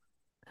 apparently.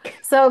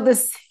 so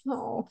this.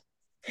 Oh,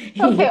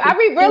 He okay. hid, I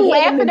mean, we're he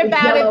hid them in laughing the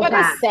about it, Jello but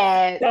it's pops.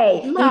 sad.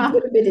 Hey, he Ma.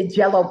 put them in the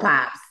Jello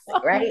pops,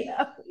 Oh right?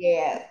 no.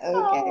 Yeah, okay.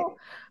 Oh,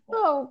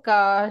 oh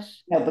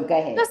gosh. No, but go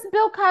ahead. Just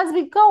Bill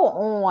Cosby, go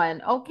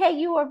on. Okay,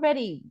 you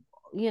already,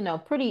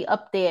 pretty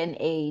up there in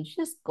age.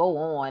 Just go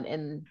on.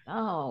 And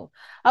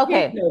He's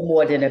okay. no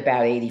more than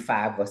about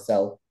 85 or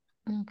so.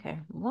 Okay.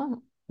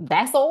 Well,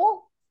 that's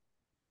all.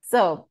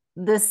 So,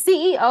 the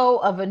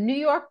CEO of a New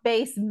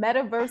York-based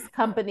metaverse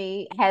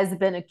company has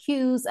been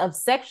accused of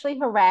sexually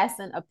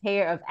harassing a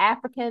pair of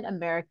African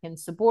American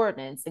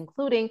subordinates,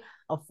 including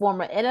a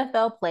former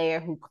NFL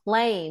player who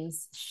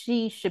claims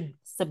she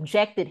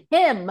subjected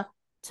him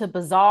to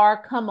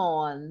bizarre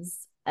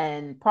come-ons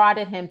and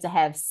prodded him to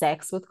have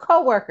sex with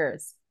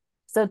coworkers.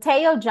 So,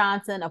 Teo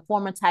Johnson, a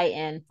former tight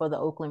end for the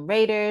Oakland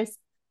Raiders,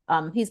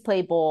 he's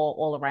played ball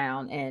all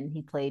around, and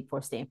he played for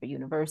Stanford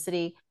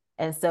University.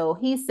 And so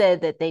he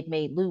said that they've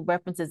made lewd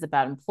references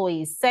about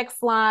employees' sex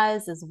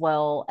lives, as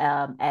well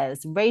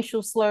as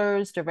racial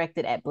slurs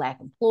directed at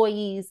Black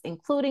employees,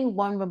 including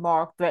one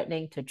remark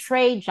threatening to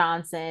trade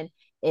Johnson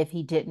if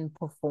he didn't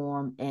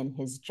perform in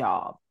his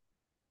job.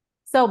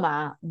 So,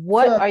 Ma,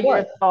 what Perform are your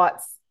what?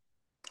 thoughts?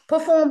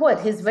 Perform what?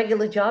 His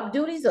regular job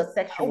duties or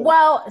sexual?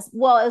 Well,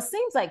 it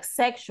seems like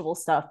sexual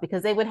stuff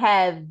because they would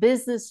have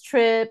business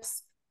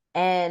trips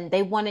and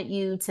they wanted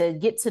you to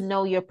get to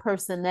know your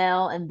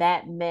personnel, and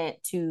that meant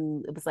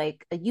it was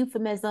like a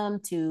euphemism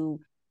to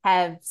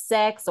have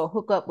sex or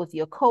hook up with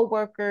your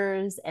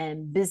coworkers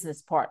and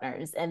business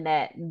partners, and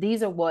that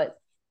these are what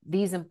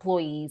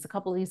a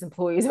couple of these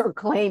employees are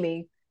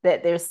claiming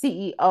that their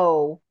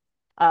CEO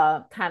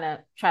kind of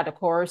tried to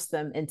coerce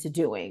them into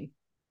doing.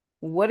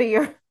 What are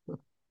your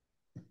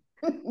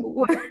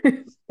what,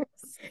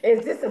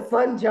 Is this a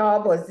fun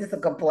job or is this a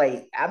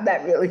complaint? I'm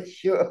not really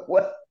sure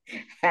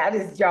how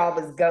this job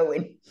is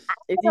going.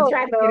 Is I he don't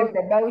trying to get a know.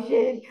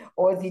 promotion,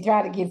 or is he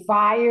trying to get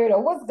fired,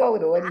 or what's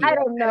going on I here? don't I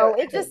don't, know. It I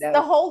don't just the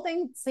know. whole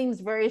thing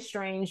seems very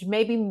strange.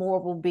 Maybe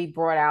more will be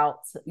brought out,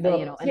 Look,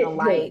 in the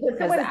light so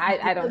because I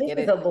so don't this get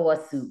is it. a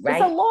lawsuit, It's a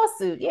right?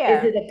 lawsuit, Is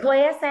yeah. it a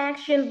class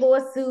action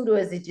lawsuit, or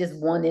is it just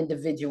one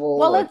individual,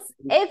 Well, or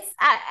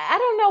I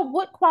don't know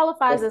what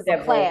qualifies as a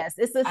several? class.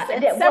 It's Well,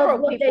 several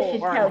what they people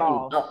should are tell you.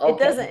 involved. Oh,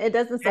 okay. It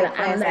doesn't say I'm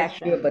class not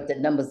sure, action. but the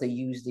numbers are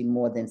usually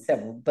more than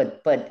several.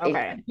 But it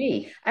Okay. could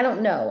be. I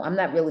don't know. I'm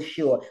not really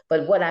sure.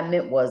 But what I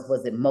meant was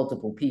it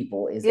multiple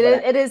people? Is It what I.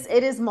 is it is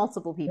it is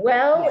multiple people.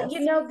 Well,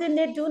 Yes. then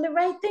they're doing the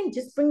right thing.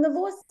 Just bring the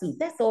lawsuit.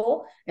 That's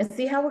all, and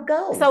see how it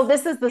So goes.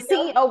 this is the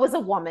You know. CEO was a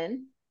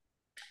woman.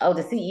 Oh,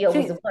 the CEO was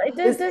She the one. It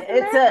doesn't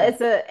matter.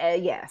 it's a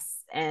yes.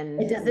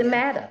 And It doesn't yeah.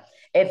 matter.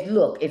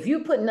 If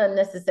you put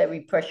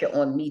unnecessary pressure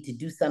on me to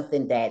do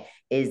something that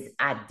is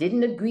I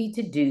didn't agree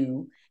to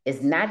do,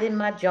 is not in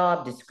my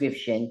job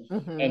description,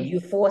 and Mhm. you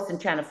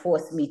trying to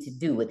force me to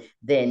do it,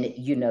 then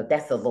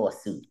that's a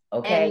lawsuit.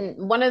 Okay.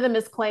 And one of them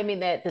is claiming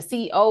that the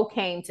CEO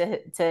came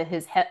to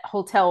his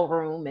hotel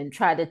room and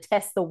tried to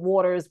test the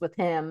waters with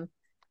him.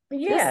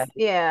 Yeah.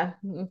 Yeah,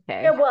 Yeah,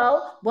 okay.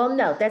 well,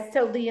 no, that's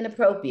totally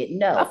inappropriate.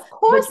 No, Of but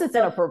course, it's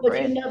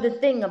inappropriate. the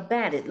thing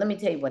about it. Let me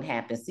tell you what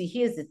happens. See,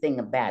 here's the thing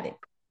about it.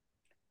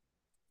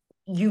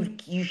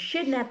 You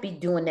should not be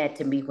doing that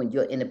to me when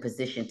you're in a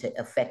position to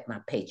affect my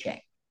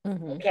paycheck.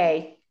 Hmm.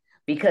 Okay,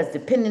 because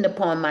depending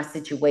upon my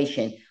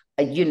situation,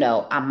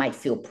 I might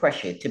feel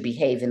pressure to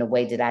behave in a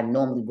way that I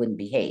normally wouldn't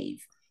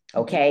behave.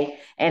 Hmm. Okay,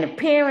 and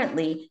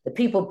apparently the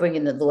people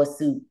bringing the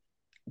lawsuit,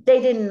 they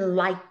didn't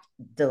like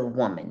the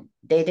woman.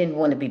 They didn't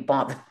want to be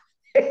bothered.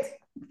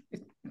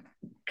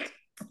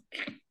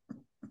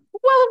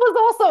 Well, it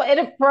was also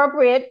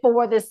inappropriate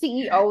for the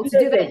CEO to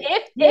do that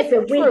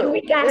Listen, if listen,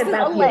 we true. got This is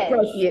about the alleged.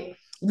 appropriate.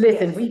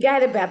 Listen, Yes. we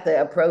got about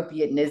the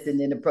appropriateness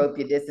and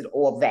inappropriateness and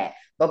all that.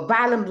 But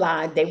bottom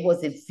line, they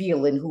wasn't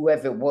feeling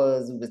whoever it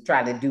was who was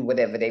trying to do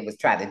whatever they was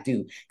trying to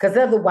do. Because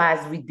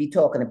otherwise we'd be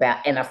talking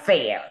about an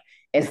affair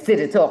instead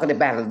of talking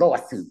about a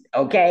lawsuit,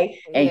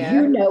 okay? And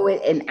you Yeah. know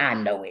it and I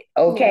know it,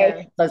 okay?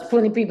 Yeah. Because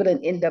plenty of people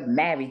that end up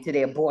married to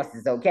their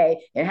bosses,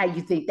 okay? And how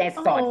you think that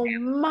starts, Oh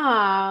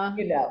my.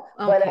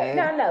 but Okay.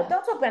 no,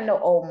 don't talk about no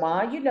old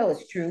ma. You know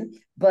it's true.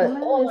 But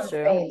That all is I'm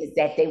true. saying is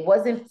that they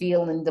wasn't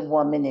feeling the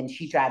woman, and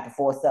she tried to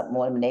force something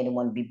on them, and they didn't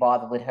want to be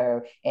bothered with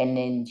her. And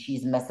then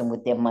she's messing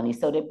with their money,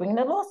 so they're bringing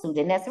a lawsuit,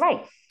 and that's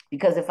right.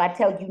 Because if I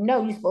tell you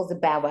no, you're supposed to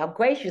bow out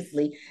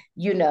graciously,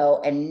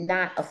 and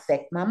not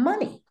affect my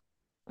money.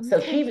 So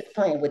Okay. she was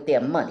playing with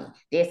their money.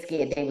 They're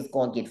scared they was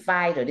going to get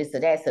fired or this or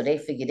that. So they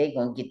figure they're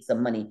going to get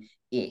some money.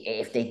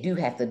 If they do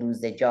have to lose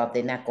their job,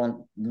 they're not going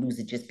to lose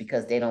it just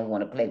because they don't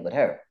want to play with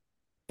her.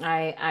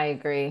 I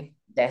agree.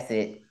 That's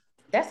it.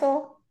 That's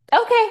all.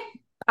 Okay.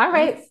 All Mhm.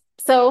 right.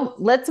 So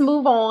let's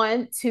move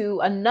on to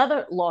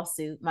another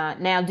lawsuit.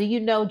 Now, do you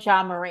know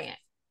Ja Morant?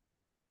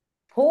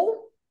 Who?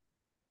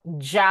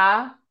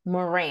 Ja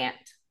Morant.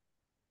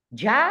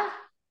 Ja?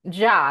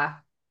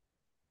 Ja.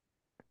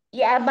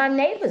 Yeah, my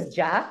neighbor's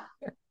Ja.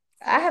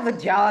 I have a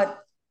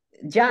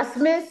Ja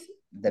Smith.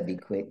 Let me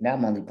quit. Now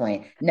I'm only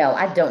playing. No,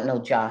 I don't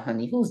know Ja,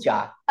 honey. Who's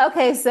Ja?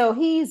 Okay, so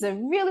he's a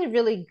really,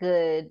 really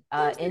good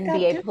I don't think I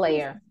NBA do.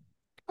 player.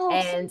 Oh,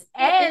 And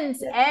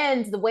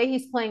and the way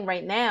he's playing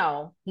right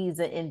now, he's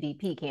an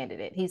MVP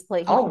candidate. He oh,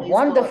 plays for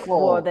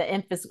wonderful. the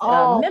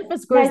Oh,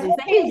 Memphis now Grizzlies.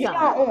 what He's team Ja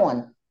young.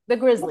 on? The What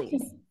Grizzlies.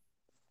 team?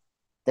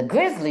 The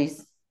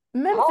Grizzlies.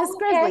 Memphis Oh,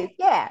 Grizzlies. okay.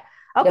 Yeah.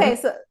 The Okay,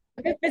 so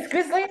Memphis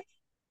Grizzlies?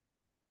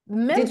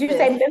 Did you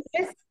say Memphis.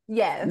 Memphis?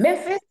 Yes.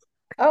 Memphis?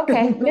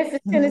 Okay, Memphis,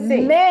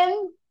 Tennessee.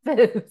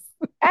 Memphis.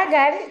 I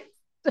got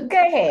it. Go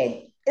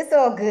ahead. It's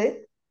all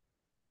good.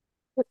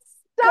 Go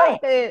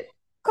Stop ahead. it.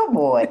 Come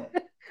on.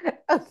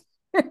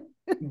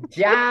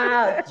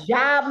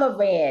 Ja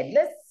Moran.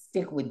 Let's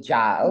stick with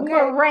Ja, okay?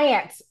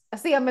 Morant.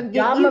 See, I'm gonna get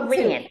Ja you too.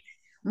 Morant.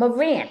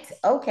 Morant.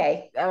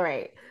 Okay. All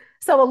right.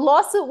 So a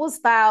lawsuit was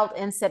filed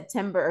in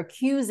September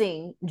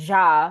accusing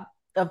Ja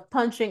of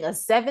punching a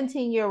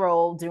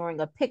 17-year-old during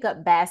a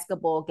pickup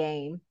basketball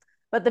game.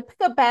 But the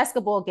pickup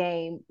basketball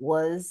game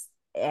was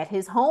at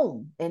his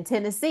home in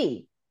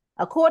Tennessee.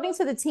 According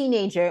to the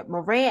teenager,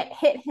 Morant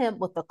hit him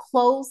with a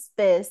closed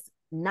fist,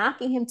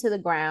 knocking him to the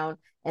ground,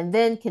 and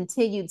then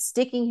continued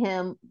sticking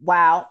him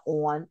while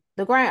on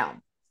the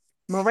ground.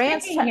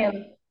 Morant's Sticking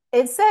him.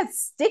 it says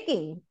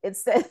sticking. It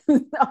says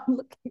I'm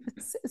looking.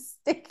 It says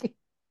sticking.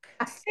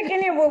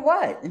 Sticking him with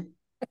what?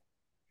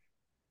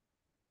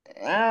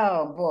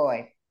 Oh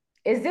boy.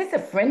 Is this a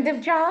friend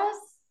of Jaws?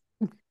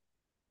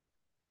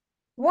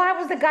 Why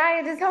was the guy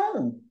at his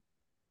home?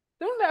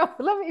 Don't know.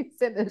 Let me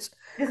finish.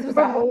 This was a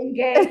From home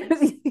game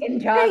in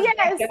Jaws'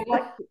 yes,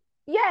 backyard.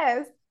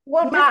 yes.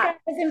 Well, this My guy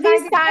was he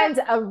invited there.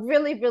 signed a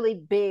really, really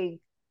big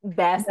No,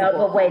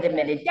 basketball but wait a contract.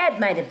 minute. That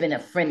might have been a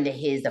friend of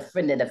his, a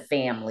friend of the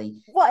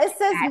family. Well, it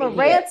says Out of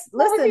here. Morant's.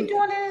 What was he Listen,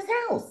 doing in his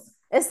house?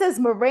 it says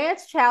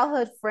Morant's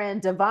childhood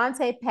friend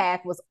Devontae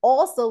Pack was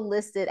also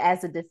listed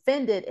as a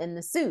defendant in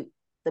the suit.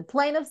 The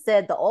plaintiff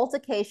said the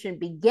altercation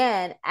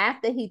began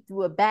after he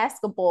threw a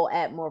basketball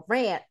at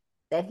Morant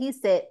that he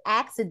said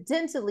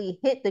accidentally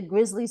hit the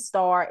Grizzly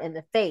star in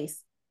the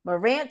face.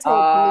 Morant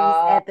told police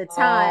at the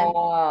time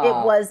it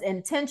Oh, was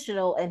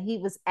intentional and he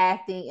was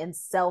acting in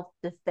self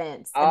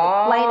defense. And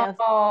the plaintiff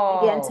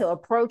began to oh,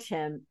 approach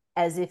him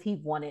as if he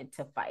wanted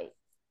to fight.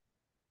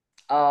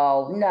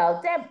 oh no,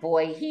 that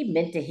boy, he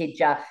meant to hit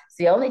Ja.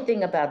 See, the only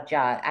thing about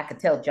Ja, I could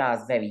tell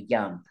Ja's very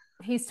young.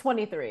 He's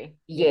 23.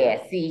 Yeah.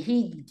 Yeah, see,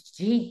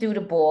 he threw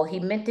the ball. He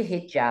meant to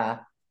hit Ja,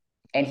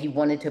 and he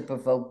wanted to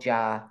provoke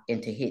Ja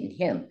into hitting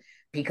him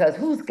because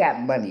who's got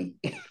money?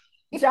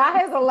 Ja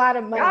has a lot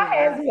of Ja money,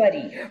 has man.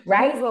 money, He has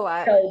right? a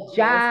lot. So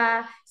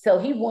Yes. So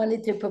he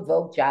wanted to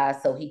provoke Ja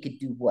so he could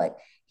do what?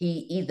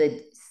 He either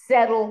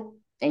settle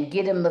and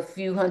get him a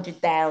few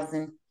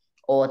 100,000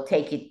 or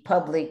take it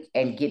public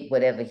and get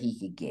whatever he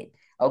could get.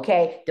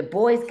 Okay. The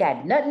boy's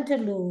got nothing to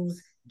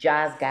lose.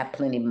 Ja's got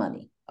plenty of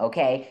money.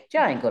 Okay.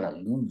 Ja ain't gonna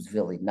lose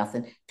really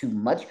nothing too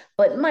much,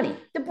 but money.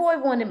 The boy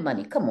wanted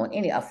money. Come on,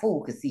 any a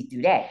fool could see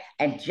through that.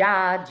 And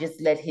Ja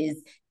just let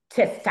his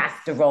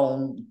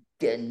testosterone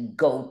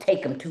go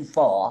take him too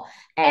far.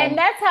 And And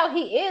that's how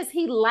he is.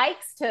 He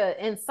likes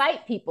to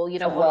incite people, on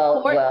the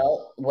well, court.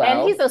 well, And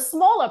well, he's a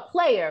smaller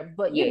player,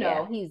 but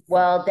yeah. he's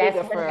Well, that's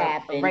bigger what for a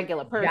happened.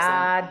 regular person.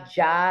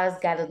 Ja's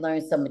got to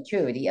learn some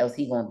maturity, else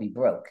he gonna be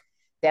broke.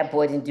 That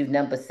boy didn't do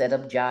nothing but set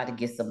up Ja to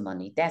get some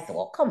money. That's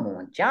all. Come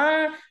on,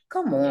 John.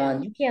 Come Yeah.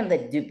 on. You can't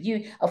let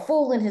you a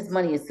fool and his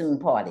money is soon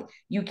parted.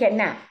 You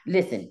cannot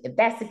listen. If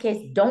that's the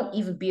case, don't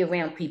even be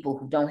around people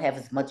who don't have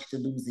as much to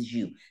lose as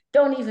you.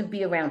 Don't even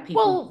be around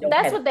people who Well, don't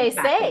that's have what they deep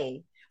pockets.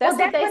 say. Oh, That's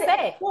what that's they what it,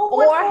 say. well, Or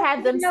what's wrong? I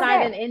had them didn't know sign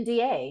that. an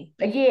NDA.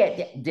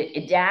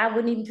 Yeah, I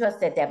wouldn't even trust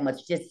that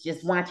much.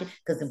 Just watch it,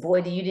 because the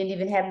boy that you didn't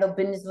even have no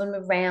business with him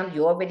around,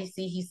 you already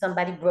see he's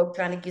somebody broke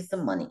trying to get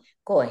some money.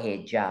 Go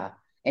ahead, Ja.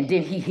 And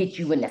then he hit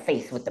you in the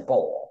face with the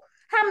ball.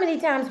 How many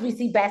times we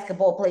see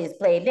basketball players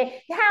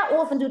play? How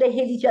often do they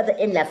hit each other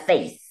in the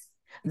face?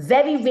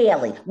 Very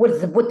rarely.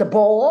 With the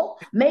ball,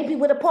 maybe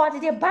with a part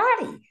of their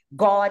body,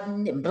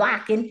 guarding and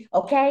blocking.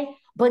 Okay,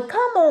 but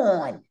come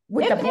on,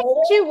 with the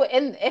ball.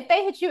 If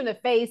they hit you in the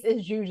face,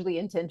 it's usually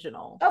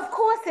intentional. Of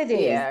course it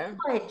is. Yeah.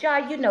 Go ahead, Ja,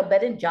 you know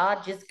better.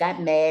 Ja just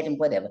got mad and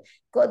whatever.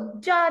 Go,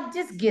 Ja,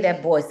 just give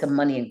that boy some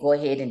money and go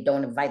ahead and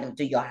don't invite him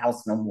to your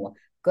house no more.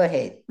 Go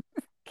ahead.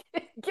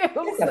 Give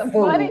him He's a some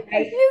money. fool,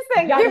 right? You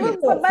said Ja, give you're him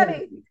so some fool.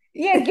 money.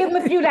 Yeah, give him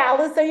a few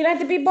dollars so you don't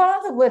have to be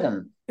bothered with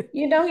him.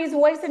 You know, he's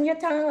wasting your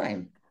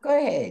time. Go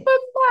ahead. But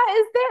why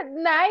is that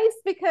nice?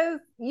 Because,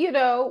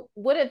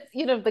 what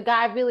if, the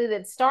guy really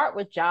did start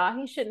with Ja?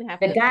 He shouldn't have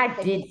The to guy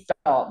take. did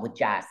start with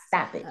Ja.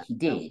 Stop it. He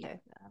did. Okay.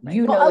 All right.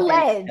 You Well, know it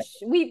ain't so. alleged.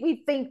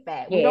 We think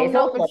that. We Yeah, don't it's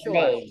know for all sure.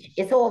 alleged.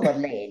 It's all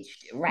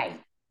alleged, right?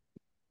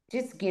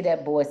 Just give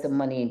that boy some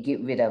money and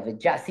get rid of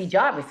it. See,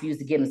 Ja refused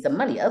to give him some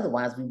money.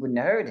 Otherwise, we wouldn't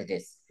have heard of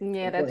this.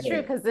 Yeah, But go that's true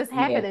ahead. because this Yeah.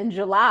 happened in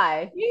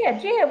July.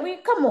 Yeah. We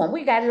come on.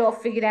 We got it all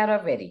figured out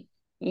already.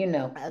 You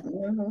know. Uh,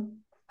 Mhm.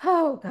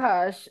 Oh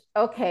gosh.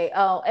 Okay.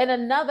 Oh, and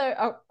another.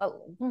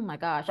 Oh my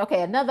gosh.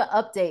 Okay, another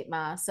update,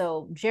 Ma.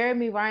 So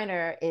Jeremy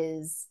Reiner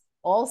is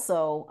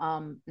also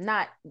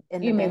not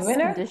in the You mean best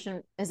Renner?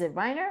 condition. Is it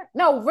Reiner?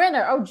 No,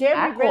 Renner. Oh, I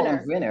Jeremy call him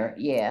Renner. Renner.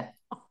 Yeah.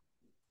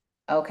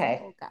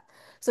 Okay. Oh God.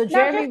 So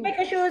Now, just Jeremy.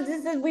 making sure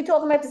this is we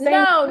talking about the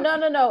same No, guy. no,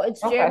 no, no.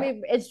 It's Okay.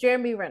 Jeremy. It's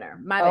Jeremy Renner.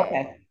 My bad.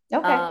 Okay.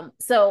 Okay.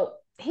 So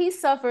he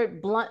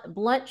suffered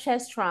blunt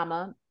chest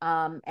trauma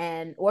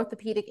and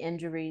orthopedic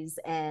injuries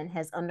and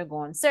has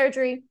undergone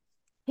surgery.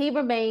 He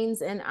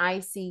remains in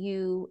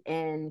ICU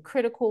in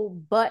critical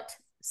but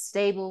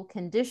stable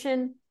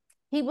condition.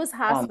 He was Oh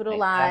my God.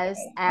 hospitalized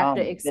Oh after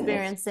my goodness.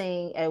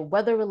 experiencing a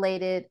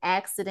weather-related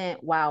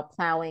accident while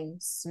plowing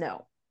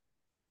snow.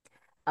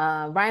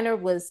 Reiner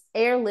was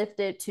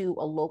airlifted to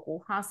a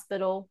local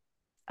hospital.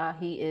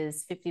 He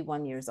is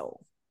 51 years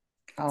old.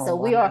 Oh So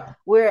wow.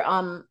 we're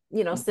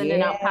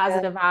sending out Yeah.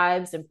 positive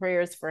vibes and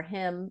prayers for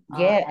him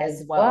Yeah, as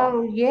as well.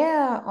 well.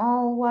 Yeah.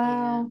 Oh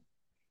Yeah. wow.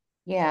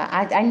 Yeah,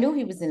 I knew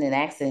he was in an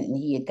accident and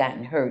he had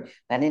gotten hurt,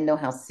 but I didn't know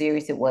how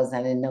serious it was.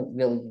 I didn't know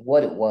really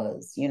what it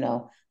was, you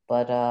know.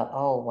 But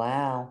oh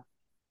wow.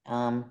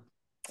 Um,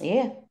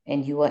 yeah,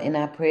 and you are in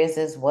our prayers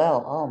as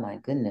well. Oh my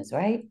goodness,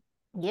 right?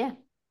 Yeah.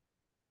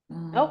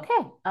 Oh, Okay.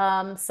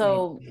 right.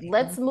 So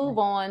let's move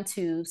on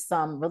to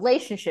some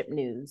relationship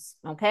news.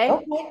 Okay.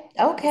 Okay,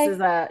 This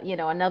is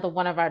okay, another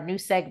one of our new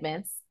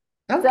segments.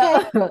 So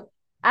okay.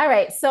 all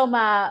right. So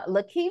my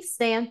Lakeith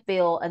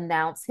Stanfield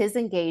announced his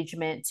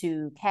engagement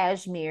to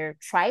Kashmir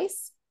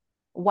Trice,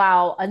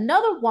 while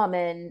another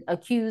woman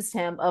accused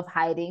him of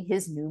hiding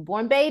his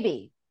newborn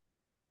baby.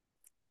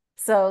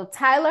 So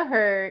Tyler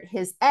Heard,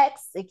 his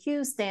ex,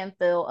 accused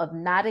Stanfield of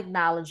not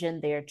acknowledging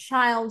their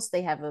child.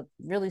 They have a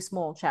really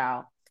small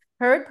child.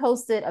 Heard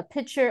posted a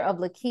picture of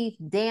Lakeith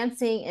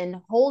dancing and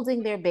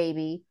holding their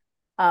baby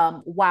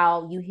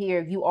while you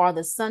hear "You Are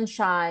the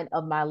Sunshine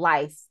of My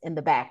Life" in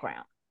the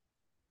background.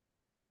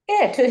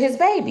 Yeah, to his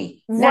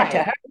baby, not to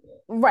Right, her.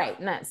 right.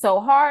 Not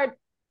so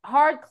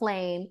hard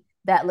claim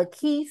that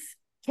Lakeith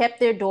kept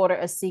their daughter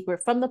a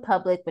secret from the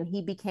public when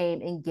he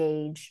became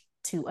engaged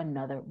to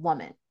another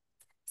woman.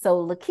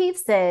 So Lakeith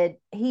said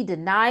he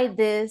denied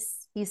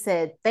this. He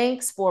said,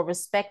 "Thanks for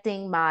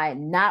respecting my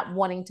not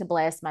wanting to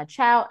blast my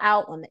child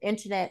out on the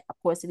internet." Of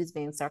course, he was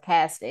being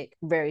sarcastic,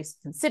 very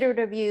considerate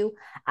of you.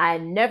 "I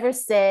never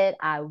said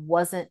I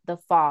wasn't the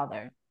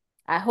father.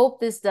 I hope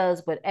this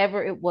does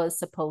whatever it was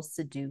supposed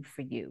to do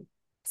for you."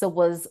 So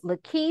was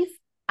Lakeith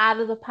out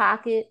of the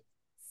pocket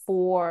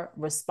for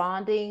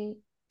responding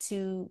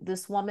to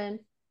this woman?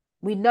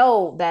 We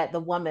know that the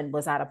woman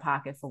was out of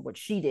pocket for what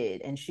she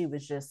did, and she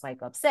was just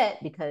like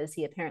upset because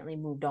he apparently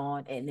moved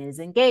on and is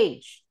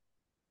engaged.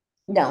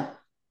 No,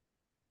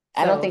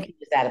 I don't So think he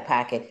was out of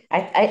pocket.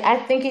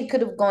 I think it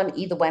could have gone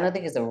either way. I don't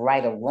think it's a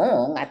right or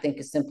wrong. I think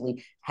it's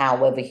simply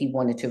however he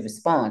wanted to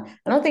respond.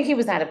 I don't think he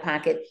was out of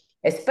pocket,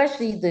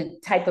 especially the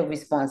type of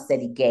response that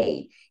he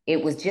gave.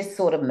 It was just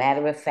sort of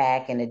matter of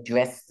fact and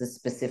addressed the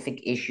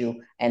specific issue,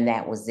 and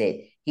that was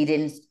it. He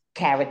didn't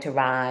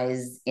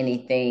characterize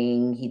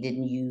anything. He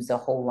didn't use a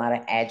whole lot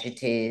of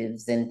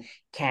adjectives and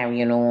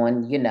carrying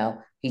on, you know.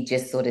 He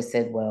just sort of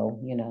said, well,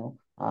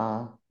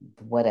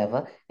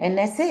 whatever. And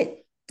that's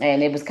it.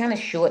 And it was kind of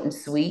short and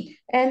sweet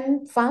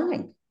and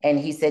fine. And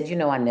he said,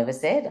 I never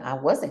said I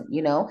wasn't,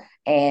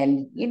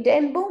 and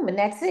then boom, and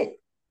that's it.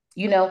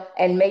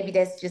 And maybe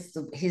that's just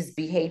his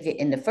behavior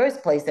in the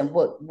first place. And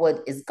what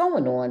is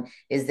going on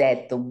is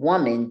that the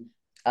woman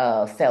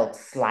felt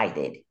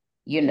slighted,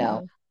 you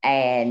know, mm-hmm,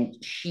 and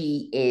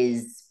she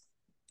is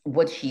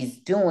what she's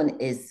doing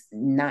is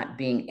not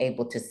being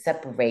able to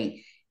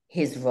separate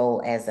his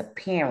role as a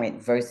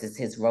parent versus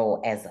his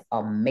role as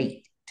a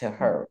mate to mm-hmm,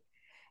 her.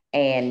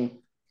 And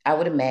I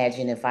would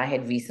imagine if I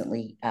had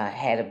recently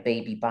had a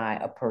baby by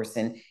a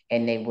person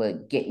and they were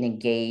getting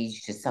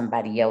engaged to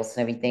somebody else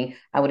and everything,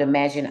 I would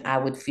imagine I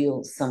would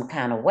feel some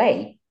kind of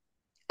way,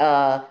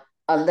 uh,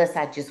 unless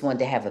I just wanted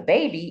to have a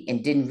baby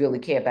and didn't really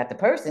care about the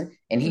person,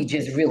 and he Mhm.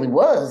 just really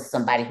was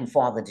somebody who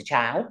fathered the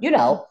child, you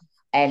know.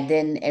 And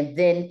then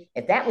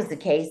if that was the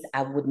case,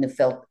 I wouldn't have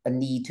felt a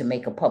need to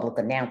make a public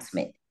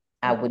announcement.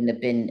 I Mhm. wouldn't have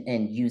been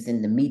in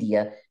using the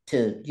media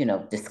to,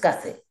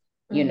 discuss it,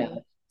 you know.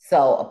 Mhm.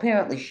 So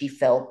apparently she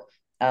felt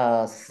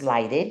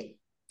slighted,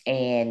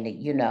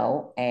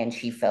 and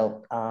she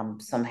felt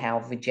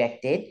somehow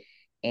rejected.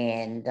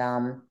 And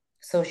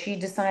so she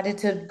decided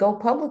to go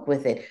public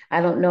with it. I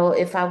don't know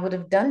if I would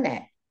have done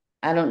that.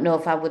 I don't know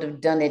if I would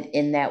have done it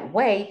in that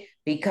way,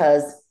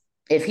 because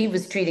if he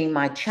was treating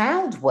my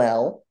child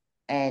well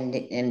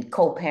and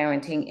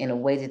co-parenting in a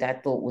way that I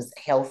thought was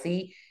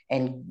healthy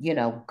and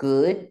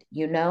good,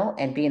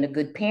 and being a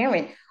good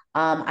parent,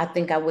 I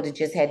think I would have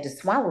just had to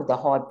swallow the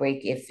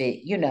heartbreak if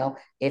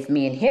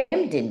me and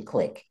him didn't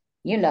click,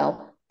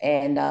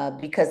 and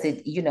because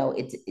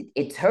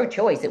it's her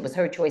choice. It was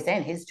her choice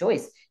and his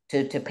choice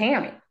to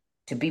parent,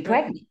 to be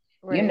Right. pregnant,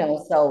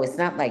 Right. so it's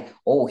not like,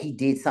 oh, he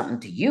did something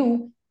to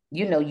you.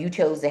 You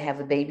chose to have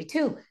a baby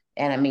too.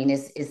 And I mean,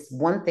 it's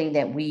one thing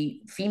that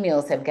we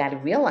females have got to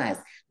realize: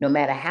 no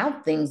matter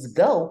how things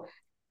go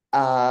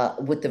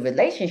with the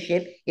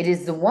relationship, it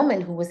is the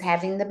woman who was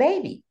having the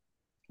baby.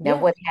 Now,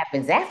 Yeah. what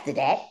happens after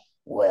that?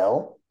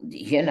 Well,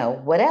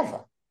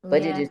 whatever.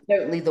 But it Yeah. is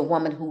certainly the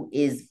woman who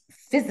is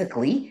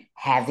physically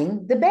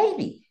having the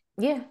baby.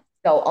 Yeah.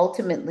 So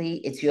ultimately,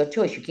 it's your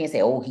choice. You can't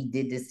say, "Oh, he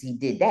did this, he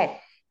did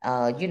that."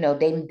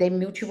 They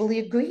mutually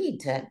agreed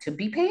to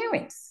be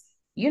parents.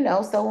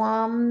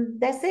 So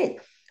that's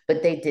it.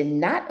 But they did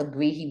not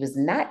agree. He was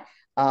not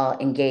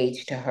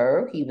engaged to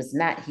her. He was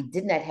not. He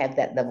did not have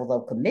that level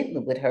of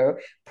commitment with her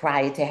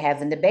prior to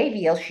having the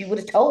baby. Else she would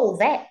have told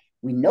that.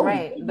 We know he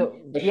Right.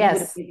 didn't, but she would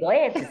have Yes. been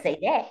glad to say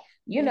that.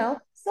 Yeah.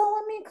 So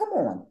I mean, come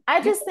on.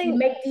 I just We think,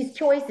 make these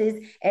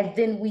choices and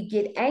then we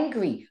get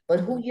angry. But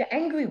who mhm. you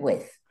angry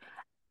with?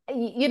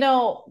 You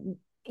know,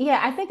 yeah,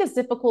 I think it's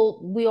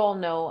difficult. We all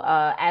know,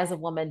 as a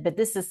woman, but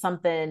this is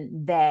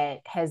something that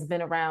has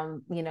been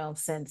around,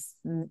 since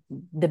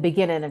the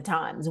beginning of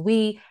times.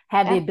 We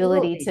have the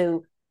ability Absolutely.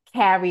 to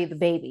carry the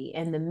baby,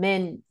 and the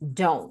men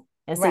don't.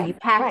 And so you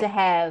Right, have to right,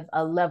 have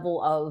a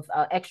level of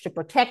extra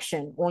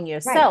protection on right,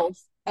 yourself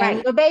and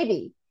right, your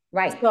baby.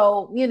 right,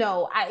 So,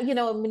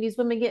 when these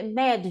women get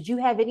mad, did you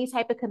have any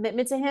type of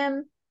commitment to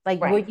him? Like,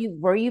 were right.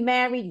 you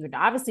married? You're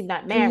obviously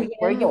not To married.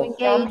 Were him you or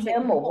from engaged?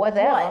 him or What?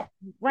 whatever. Right.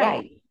 Right,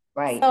 right,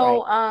 right.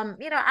 So,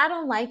 I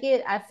don't like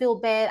it. I feel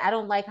bad. I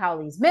don't like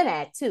how these men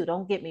act too.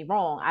 Don't get me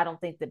wrong. I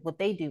don't think that what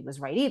they do was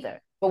right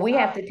either. But we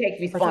have Uh, to take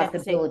but you have to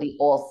take responsibility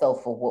also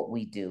for what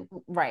we do.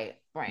 right,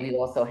 We right.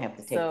 also have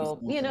to take So,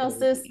 sis,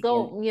 responsibility.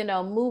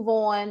 go, move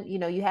on.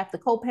 You have to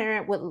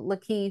co-parent with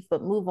Lakeith,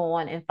 but move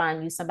on and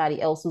find you somebody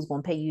else who's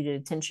going to pay you the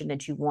attention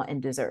that you want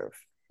and deserve.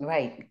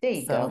 Right. There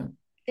you go. So,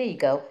 There you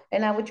go.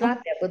 And I would oh, drop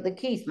that with the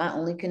keys. My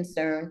only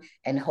concern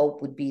and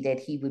hope would be that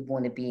he would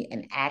want to be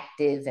an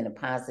active and a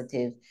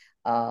positive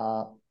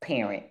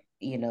parent,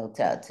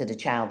 to the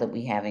child that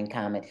we have in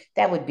common.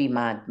 That would be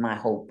my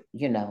hope,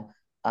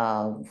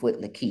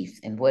 with Lakeith.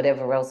 And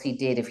whatever else he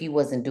did, if he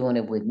wasn't doing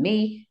it with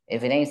me,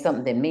 if it ain't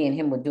something that me and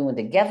him were doing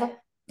together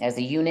as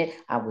a unit,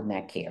 I would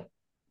not care,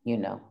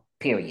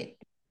 period.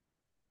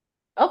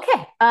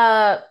 okay.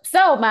 So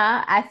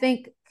I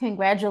think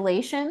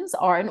congratulations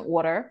are in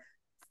order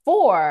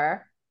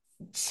for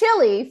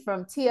Chili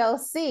from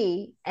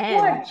TLC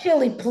What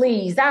chili,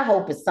 please? I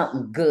hope it's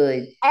something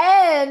good.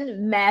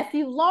 and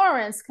Matthew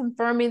Lawrence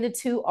confirming the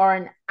two are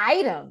an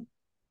item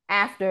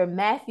after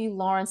Matthew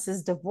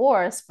Lawrence's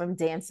divorce from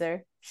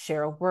dancer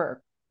Cheryl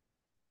Burke.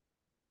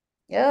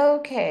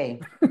 Okay.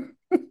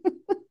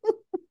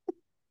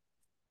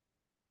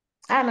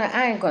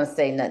 I ain't gonna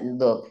say nothing.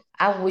 Look,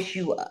 I wish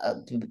you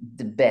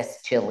the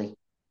best, Chili.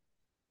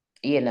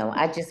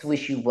 I just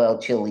wish you well,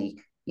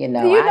 Chili. Do you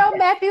know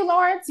Matthew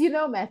Lawrence? You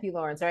know Matthew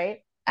Lawrence, right?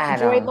 I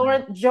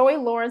don't. Joey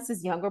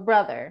Lawrence's younger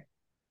brother.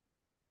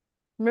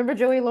 Remember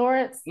Joey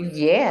Lawrence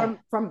Yeah.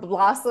 from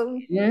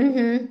Blossom?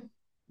 Mm-hmm.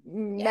 I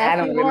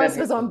Matthew don't Lawrence remember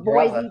was the on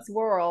Boy brother. Meets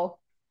World.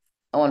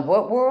 On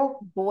what world?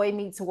 Boy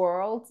Meets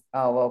World.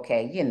 Oh,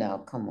 okay.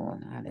 Come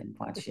on. I didn't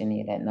watch any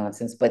of that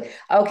nonsense. But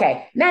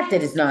okay, not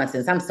that it's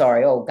nonsense. I'm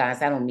sorry. Oh,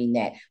 guys, I don't mean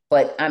that.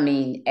 But I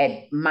mean,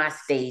 at my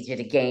stage of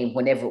the game,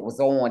 whenever it was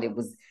on, it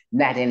was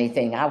not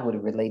anything I would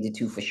have related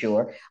to for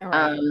sure. All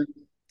Um, right.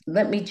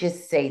 Let me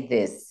just say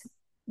this.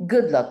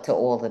 Good luck to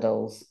all of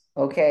those.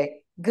 Okay.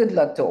 Good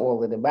luck to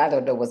all of them. I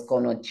don't know what's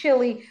going on.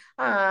 Chili,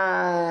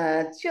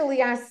 I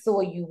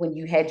saw you when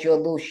you had your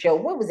little show.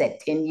 What was that,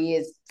 10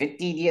 years,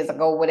 15 years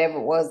ago, whatever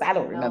it was? I I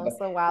don't know remember.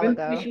 it's a while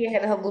Remember when ago. she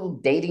had her little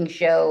dating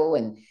show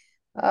and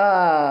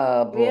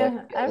oh boy,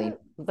 Yeah, Chili.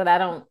 but I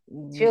don't.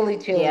 Chili, Yeah,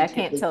 chili, I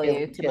can't chili, tell you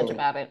chili, too much chili.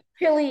 about it.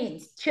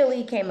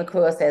 Chili came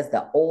across as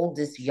the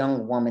oldest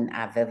young woman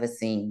I've ever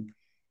seen.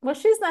 Well,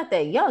 she's not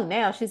that young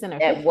now. She's in her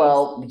 50s.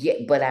 Well, yeah,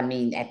 but I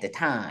mean, at the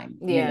time,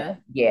 Yeah,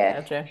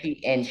 yeah, gotcha.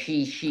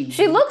 she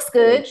She looks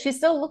good. really, She yeah,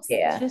 still looks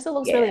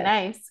really yeah.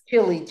 nice.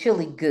 Chili,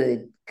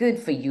 good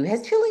for you.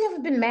 Has Chili ever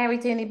been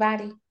married to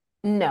anybody?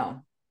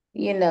 No,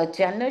 I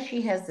know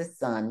she has a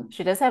son,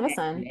 she does have a and,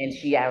 son.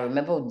 I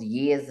remember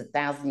years,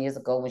 1,000 years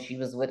ago when she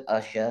was with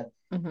Usher,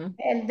 Hmm.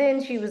 and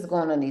then she was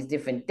going on these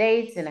different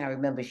dates, and I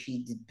remember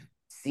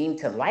seemed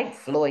to like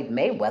Floyd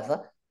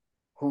Mayweather,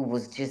 who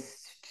was just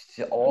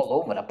all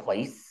over the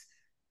place.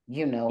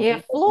 Yeah, He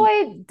wasn't.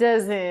 Floyd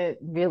doesn't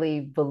really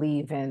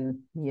believe in,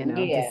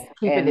 Yeah, just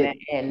keeping it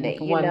and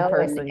with one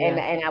person.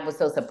 Yeah. I was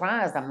so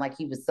surprised. I'm like,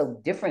 he was so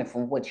different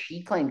from what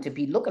she claimed to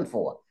be looking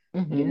for,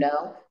 Hmm.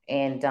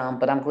 And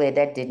but I'm glad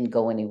that didn't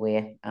go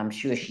anywhere. I'm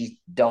sure she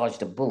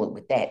dodged a bullet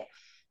with that.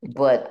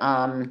 But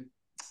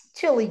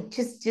Chili,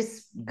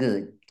 just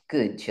good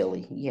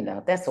Chili.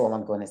 That's all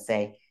I'm going to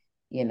say.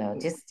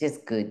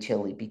 Just good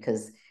Chili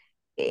because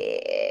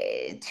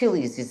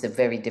Chili is just a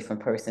very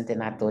different person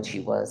than I thought she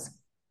was.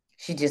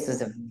 She just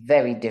is a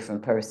very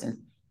different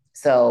person.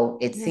 So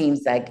it Yeah.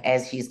 seems like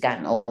as she's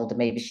gotten older,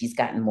 maybe she's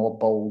gotten more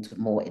bold,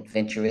 more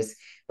adventurous,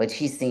 but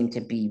she seemed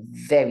to be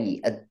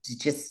very,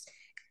 just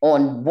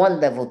on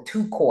one level,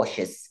 too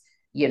cautious,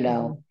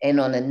 Hmm. and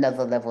on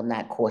another level,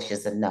 not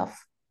cautious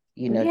enough,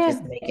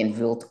 just Yeah. making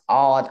real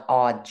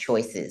odd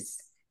choices,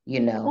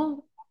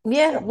 Well,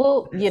 yeah. So,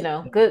 Well,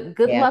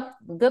 good yeah, luck.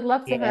 Good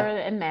luck to her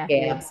yeah, and Matthew.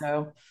 yeah.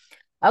 So,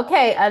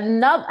 okay,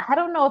 another. I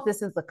don't know if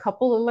this is a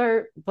couple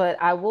alert,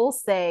 but I will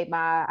say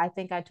I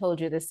think I told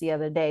you this the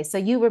other day. So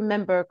you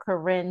remember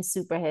Corinne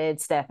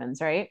Superhead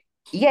Steffens, right?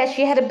 Yeah,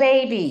 she had a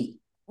baby.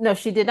 No,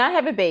 she did not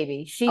have a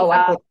baby. Oh,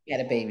 I thought she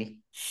had a baby.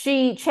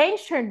 She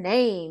changed her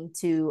name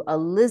to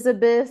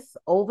Elizabeth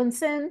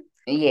Ovenson.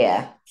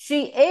 Yeah.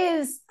 She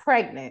is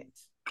pregnant.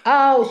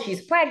 Oh,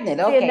 she's pregnant.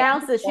 She Okay.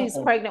 announced that she's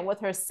pregnant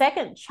with her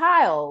second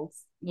child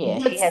Yeah,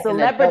 with she has an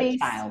adult celebrity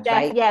child, chef.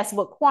 right? Yes,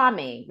 with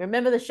Kwame.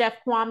 Remember the chef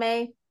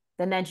Kwame,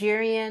 the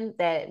Nigerian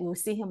that we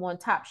see him on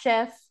Top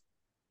Chef?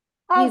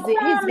 Oh, He's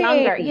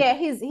younger. Kwame. Yeah,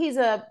 he's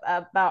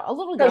about a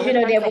little Because younger,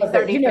 probably like there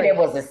 33.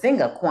 was a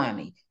singer,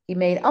 Kwame. He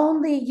made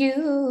Only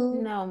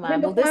You. No,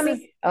 man. Remember Well, this Kwame? is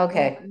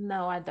Okay.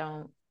 no, I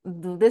don't.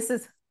 This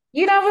is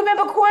You don't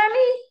remember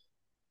Kwame?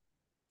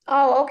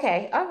 Oh,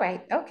 okay. All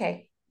right.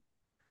 Okay.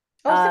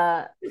 Oh, so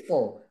uh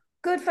beautiful.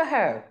 Good for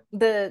her.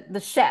 the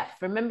chef.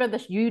 Remember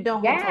you know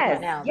who I'm talking about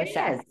Yes, now, the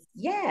chef. yes,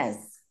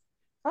 yes.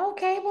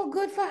 Okay, well,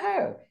 good for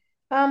her.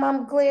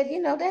 I'm glad,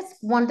 that's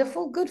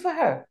wonderful. Good for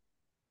her.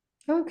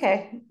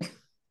 Okay.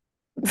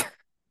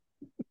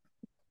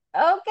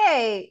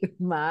 Okay,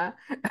 ma.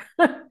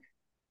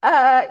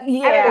 I don't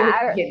Yeah, know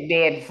what you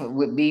get mad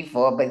with me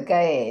for, but go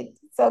ahead.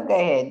 So go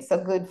ahead.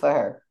 So good for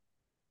her.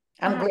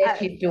 I'm glad I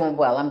she's doing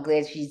well. I'm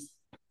glad she's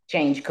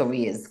changed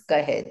careers. Go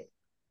ahead.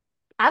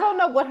 I don't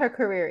know what her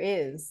career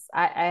is.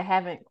 I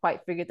haven't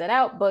quite figured that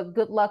out, but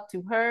good luck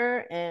to her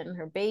and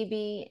her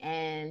baby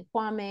and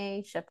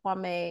Kwame, Chef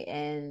Kwame,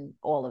 and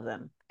all of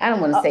them. I don't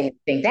want to Uh, say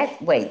anything.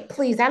 Wait,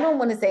 please. I don't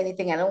want to say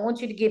anything. I don't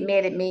want you to get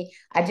mad at me.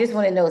 I just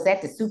want to know, is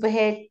that the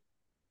superhead?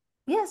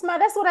 yes, ma,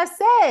 that's what I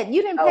said.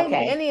 You didn't pay me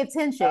Okay. any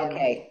attention.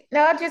 Okay.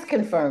 No, I'm just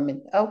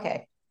confirming.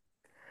 Okay.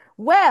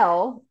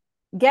 Well,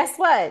 guess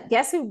what?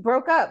 Guess who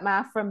broke up,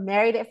 ma, from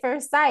Married at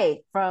First Sight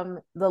from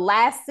the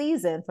last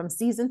season, from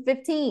season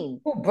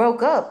 15? Who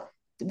broke up?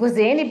 Was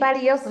there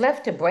anybody else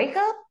left to break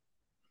up?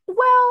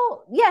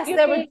 Well, yes, You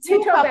there were mean you two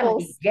talk about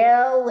couples.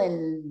 Miguel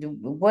and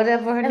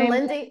whatever her And name was?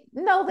 Lindy,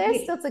 no, they're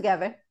Yeah. still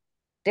together.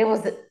 There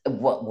was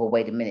well,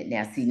 wait a minute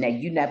now. See, now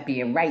you're not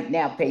being right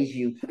now, pays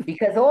you,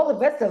 because all the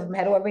rest of them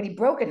had already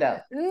broken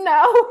up.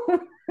 No,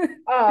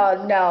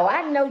 Oh no,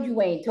 I know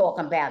you ain't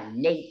talking about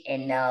Nate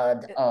and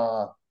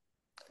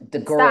the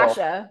girl,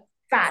 Sasha.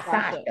 Sasha.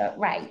 Sasha,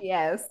 right?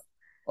 Yes.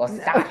 Or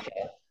No. Sasha.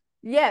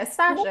 Yes,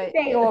 Weren't Sasha.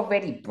 they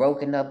already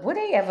broken up? Were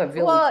they ever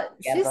really Well,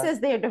 she together? says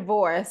they're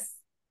divorced.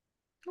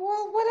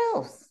 Well, what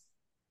else?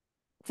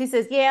 She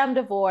says, yeah, I'm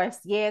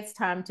divorced. Yeah, it's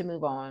time to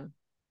move on.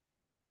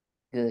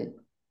 Good,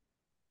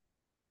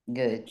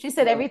 good. She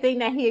said Well, everything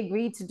that he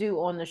agreed to do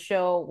on the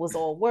show was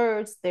all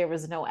words. There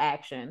was no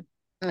action.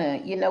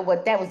 you know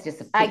what? That was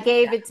just a I picture.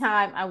 gave it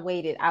time. I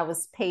waited. I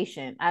was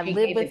patient. I She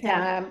lived gave with it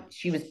him time.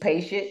 She was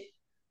patient.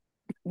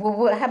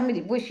 Well, how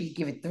many? Would she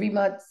give it? 3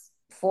 months?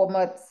 4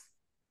 months?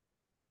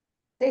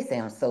 They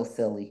sound so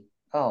silly.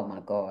 Oh my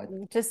God.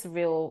 just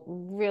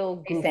real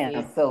They sound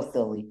goofy. so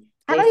silly.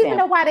 I They don't even sound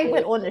know why they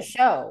went so on the silly.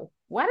 show.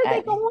 Why did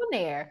they go I, on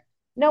there?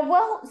 no,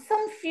 well,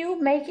 some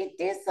few make it.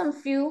 There's some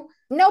few.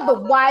 No,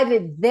 but why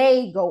did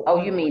they go Oh,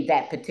 on you there? mean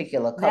that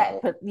particular That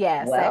couple?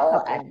 yes, that Well,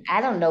 couple.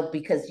 I don't know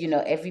because,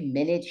 every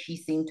minute she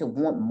seemed to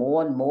want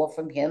more and more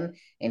from him.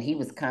 And he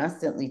was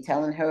constantly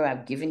telling her,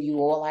 I've given you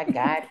all I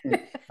got. And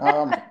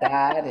oh my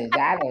God. And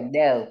I don't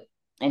know.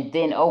 And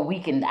then, oh,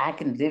 I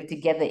can live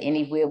together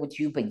anywhere with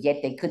you, but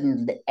yet they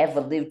couldn't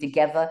ever live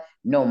together,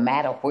 no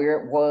matter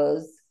where it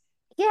was.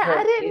 Yeah,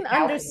 I His didn't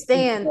house was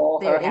too understand small,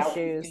 their her house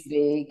was too issues.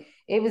 big.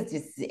 It was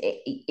just,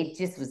 it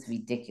just was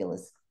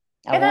ridiculous.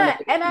 I And want a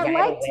I baby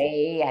right liked,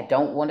 away. I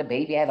don't want a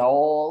baby at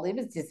all. It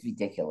was just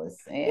ridiculous.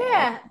 Yeah.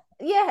 yeah,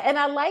 yeah, and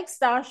I liked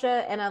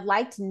Stasha and I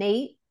liked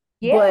Nate,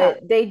 Yeah.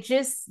 but they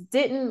just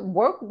didn't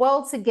work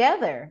well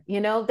together.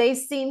 You know, that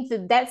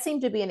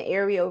seemed to be an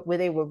area where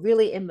they were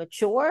really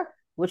immature,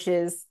 which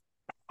is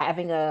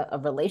having a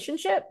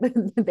relationship.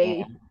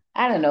 Yeah. They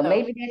I don't know. so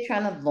Maybe they're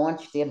trying to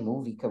launch their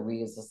movie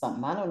careers or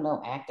something. I don't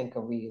know, acting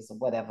careers or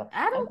whatever.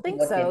 I I don't don't know think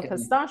what they're so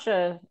because doing.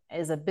 Stasha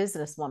is a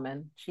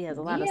businesswoman. She has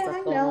a lot of Yeah, stuff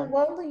I going know. on.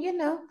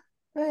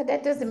 Well,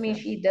 that doesn't mean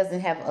So, she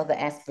doesn't have other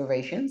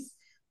aspirations.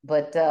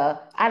 But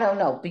I don't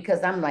know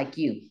because I'm like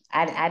you.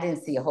 I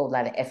didn't see a whole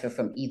lot of effort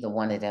from either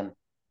one of them.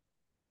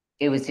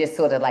 It was just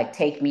sort of like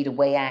take me the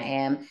way I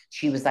am.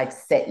 She was like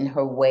set in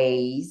her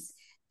ways,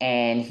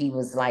 and he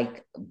was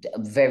like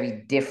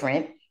very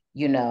different,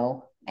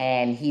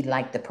 and he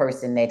liked the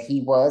person that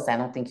he was. I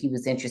don't think he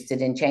was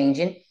interested in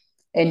changing,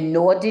 and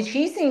nor did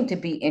she seem to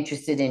be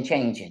interested in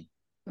changing.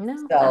 no,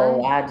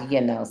 So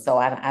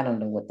I I don't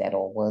know what that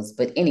all was,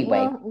 but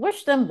anyway, well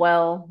wish them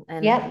well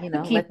and yeah,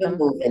 keep let it them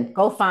moving.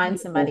 go find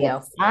Keep it somebody moving.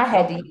 else.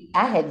 Okay.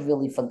 I had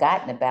really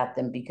forgotten about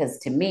them because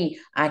to me,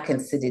 I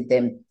considered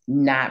them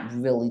not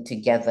really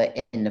together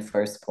in the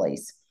first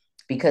place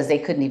because they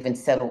couldn't even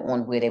settle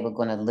on where they were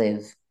going to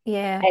live.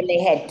 Yeah, And they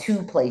had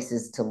two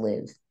places to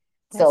live.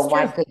 So that's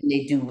why true. couldn't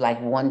they do like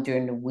one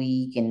during the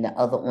week and the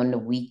other on the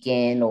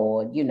weekend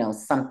or,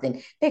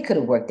 something? They could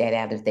have worked that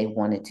out if they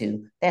wanted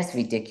to. That's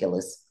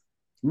ridiculous.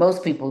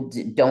 Most people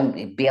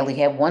don't barely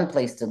have one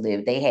place to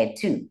live. They had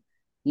two,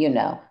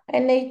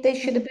 and they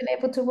should have been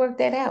able to work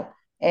that out.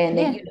 And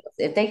Yeah.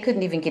 if they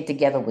couldn't even get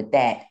together with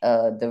that,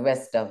 the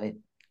rest of it,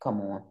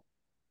 come on.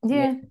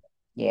 Yeah, Yeah.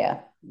 yeah,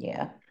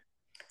 yeah.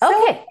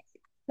 So Okay.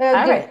 All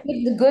right.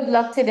 good.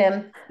 To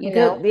them,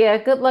 Good. Yeah.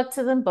 Good luck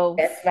to them both.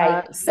 That's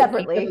right. Keep it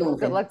Separately. Good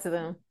moving. luck to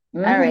them.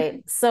 All right. Hmm.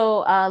 So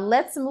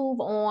let's move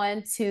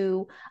on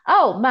to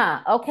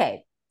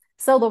okay.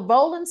 So the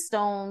Rolling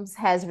Stones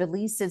has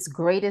released its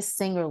greatest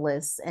singer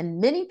list, and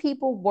many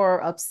people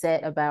were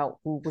upset about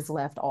who was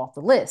left off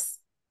the list.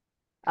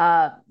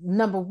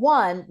 Number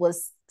one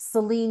was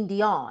Celine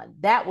Dion.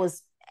 That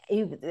was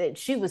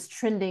she was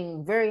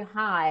trending very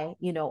high,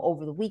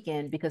 over the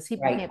weekend because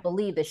people Right, can't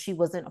believe that she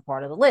wasn't a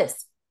part of the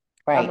list.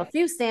 A right.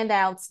 few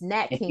standouts: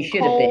 Nat And she King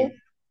should have been. Cole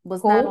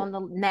was not on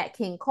Who? the Nat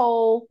King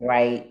Cole.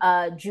 Right.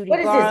 Judy What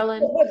is this?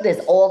 Garland, What is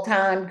this? All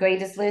time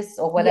greatest list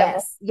or whatever?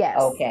 yes, yes.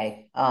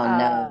 Okay. Oh Uh,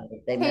 no,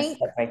 they messed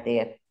Pink up right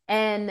there.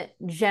 and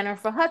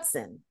Jennifer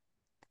Hudson.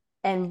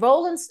 And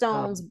Rolling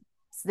Stones, Um,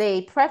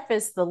 they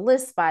preface the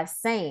list by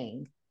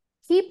saying,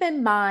 keep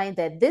in mind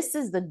that this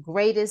is the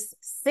greatest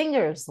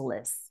singers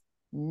list,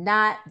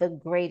 not the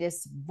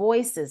greatest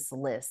voices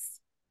list.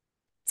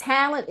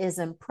 Talent is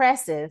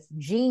impressive,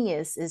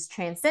 genius is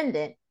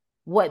transcendent.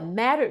 What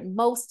mattered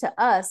most to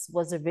us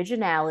was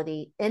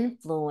originality,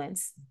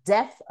 influence,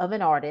 depth of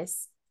an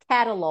artist,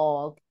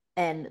 catalog,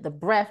 and the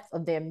breadth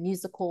of their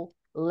musical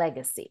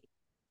legacy.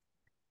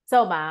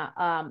 So,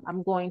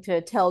 I'm going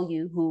to tell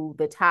you who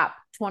the top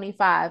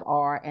 25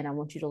 are, and I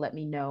want you to let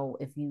me know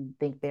if you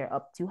think they're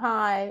up too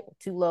high,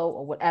 too low,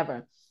 or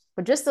whatever.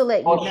 But just to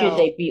let you or should know,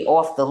 they be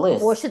off the or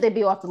list? should they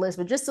be off the list?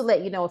 But just to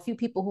let you know, a few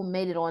people who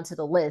made it onto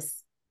the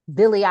list: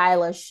 Billie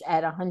Eilish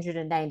at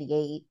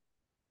 198,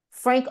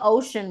 Frank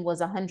Ocean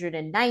was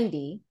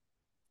 190,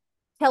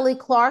 Kelly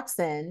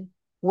Clarkson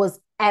was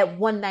at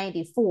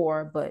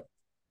 194, but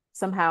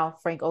somehow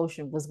Frank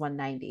Ocean was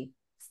 190.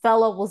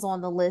 Fella was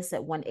on the list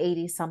at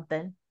 180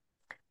 something.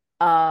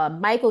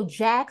 Michael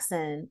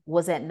Jackson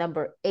was at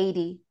number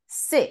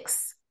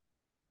 86,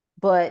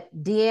 but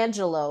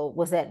D'Angelo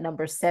was at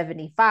number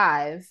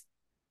 75,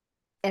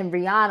 and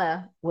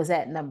Rihanna was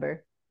at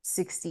number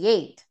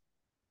 68.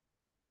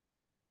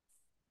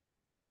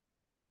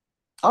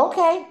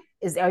 Okay.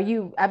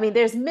 I mean,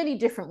 there's many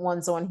different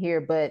ones on here,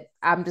 but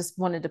I'm just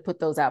wanted to put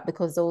those out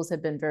because those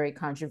have been very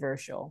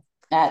controversial.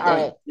 All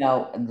right.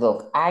 No,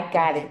 look, I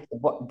got it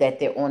that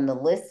they're on the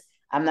list.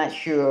 I'm not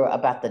sure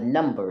about the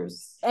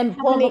numbers. And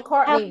Paul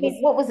McCartney was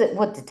What was it?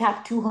 What, the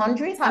top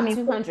 200? I top mean,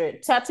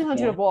 200, top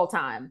 200 yeah. of all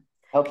time.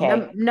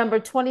 Okay. Number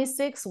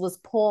 26 was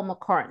Paul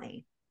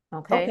McCartney.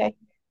 Okay. Okay.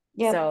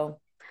 Yep. So,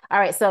 all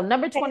right. So,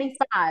 number Okay.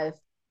 25,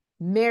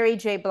 Mary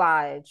J.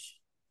 Blige.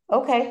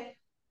 Okay.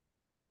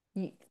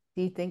 You,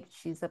 do you think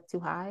she's up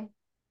too high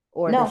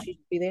or that No, she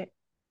should be there?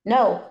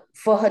 no,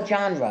 for her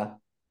genre.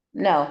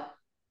 No,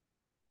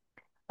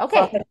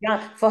 Okay.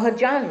 for her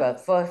genre,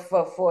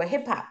 for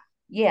hip hop.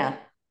 Yeah.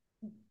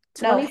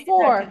 No, she's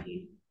not 24,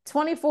 doing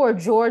 24,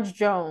 George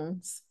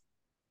Jones.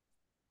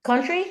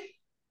 country.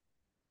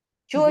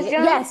 George Jones.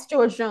 Yes,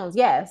 George Jones.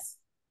 Yes.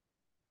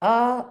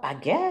 I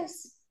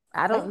guess.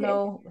 I don't Okay.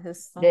 know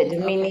his songs. Me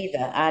Okay.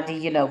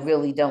 neither.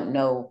 Really don't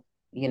know,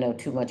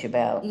 too much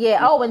about. Yeah.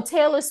 Oh, and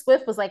Taylor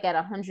Swift was like at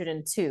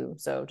 102.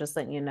 So just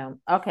letting you know.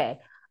 Okay.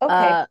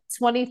 Okay.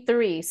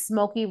 23,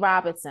 Smokey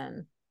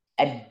Robinson.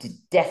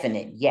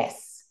 Definite.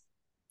 Yes.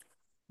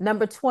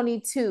 Number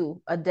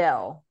 22,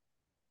 Adele.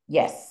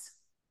 Yes.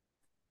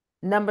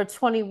 Number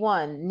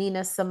 21,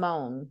 Nina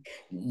Simone.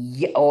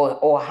 Yeah,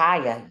 or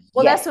higher.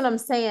 Well, that's Yes. what I'm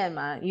saying,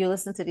 man. You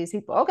listen to these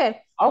people.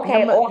 Okay. Okay,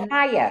 Number or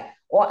higher.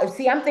 Or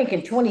see, I'm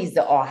thinking 20s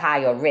are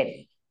high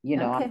already.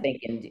 I'm okay.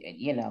 thinking,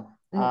 N-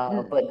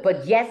 n-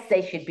 but yes,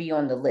 they should be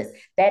on the list.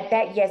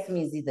 That yes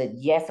means either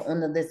yes on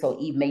the list or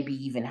maybe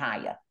even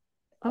higher.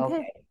 okay.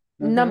 Okay.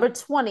 Mm-hmm. Number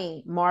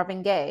 20,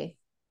 Marvin Gaye.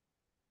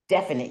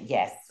 Definite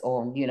yes,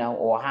 or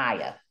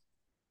higher.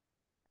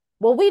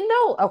 Well, we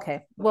know, okay.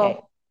 Okay.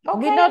 Well, we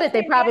Okay, know I'm that they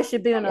saying probably yes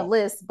should be on a higher.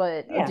 list,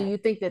 but do Yeah. you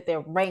think that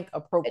they're ranked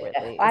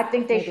appropriately? I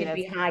think they Maybe should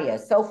be that's higher.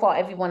 So far,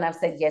 everyone I've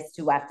said yes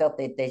to, I felt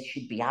that they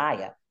should be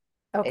higher,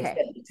 okay.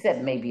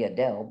 except maybe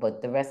Adele,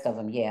 but the rest of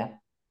them, yeah.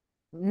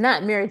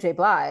 Not Mary J.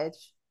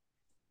 Blige.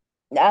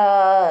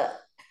 Uh,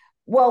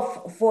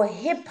 well, for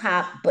hip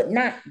hop, but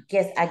not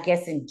I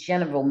guess in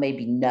general,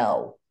 maybe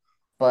no.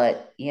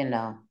 But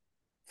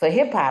for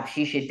hip hop,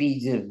 she should be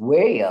just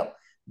way up.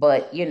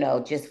 But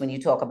just when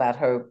you talk about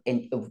her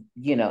in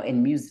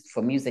music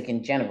for music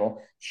in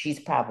general, she's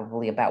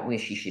probably about where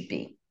she should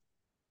be.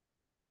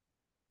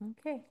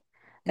 Okay.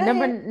 Go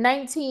Number ahead.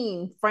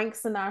 19, Frank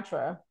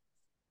Sinatra.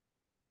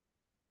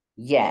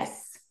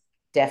 Yes,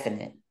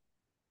 definite.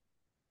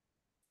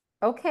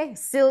 Okay.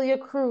 Celia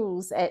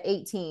Cruz at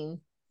 18.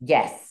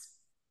 Yes,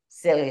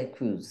 Celia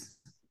Cruz,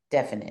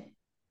 definite.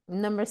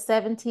 Number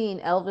 17,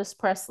 Elvis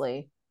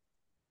Presley.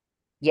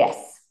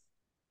 Yes,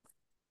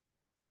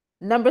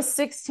 Number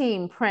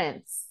 16,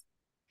 Prince.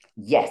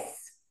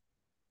 yes.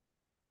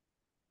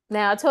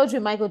 Now, I told you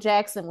Michael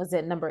Jackson was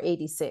at number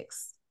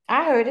 86.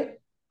 I heard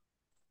it.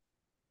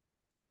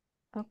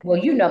 Well,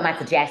 Okay.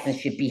 Michael Jackson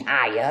should be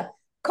higher.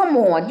 Come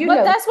on, But he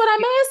that's what should I'm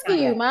be asking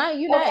you, higher. Ma.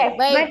 You're not Okay,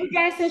 like, Michael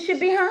Jackson should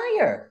be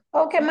higher.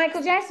 Okay,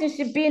 Michael Jackson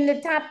should be in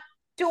the top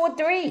two or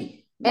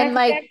three. and Michael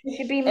like, Jackson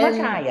should be much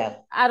and higher.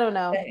 I don't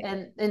know. Okay.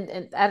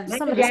 And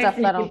some Michael of the stuff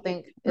I Jackson don't should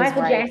think be is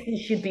Michael right. Jackson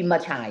should be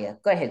much higher.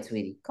 Go ahead,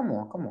 sweetie. Come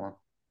on, come on.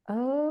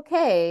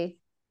 Okay.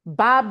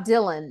 Bob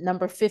Dylan,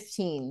 number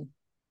 15.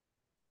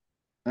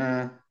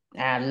 Mm,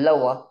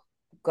 lower.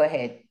 Go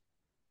ahead.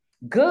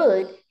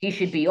 Good. He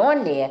should be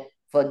on there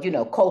for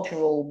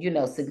cultural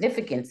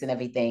significance and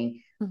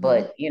everything. Mhm.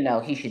 But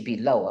he should be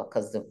lower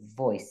because the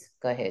voice.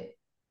 Go ahead.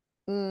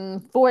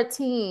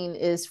 14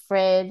 is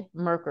Freddie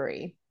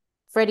Mercury.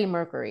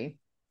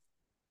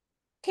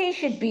 He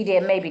should be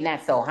there. Maybe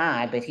not so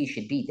high, but he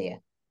should be there.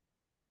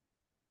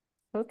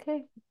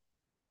 Okay.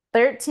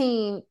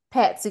 13,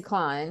 Patsy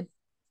Cline.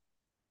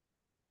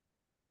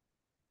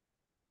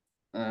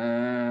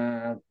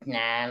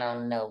 I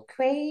don't know.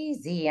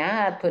 Crazy.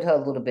 I'd put her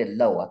a little bit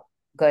lower.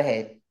 Go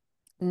ahead.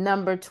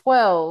 Number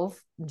 12,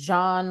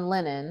 John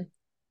Lennon.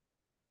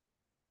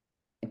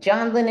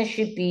 John Lennon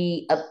should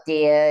be up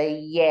there.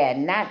 Yeah,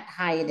 not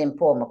higher than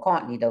Paul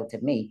McCartney, though, to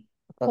me.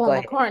 But go Paul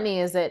ahead.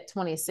 McCartney is at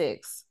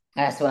 26.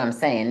 That's what I'm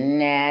saying.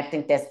 Nah, I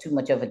think that's too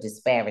much of a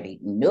disparity.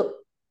 Nope.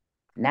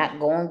 Not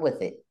going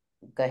with it.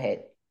 Go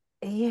ahead.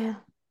 Yeah.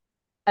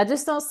 I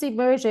just don't see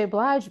Mary J.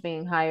 Blige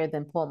being higher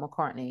than Paul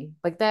McCartney.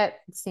 Like that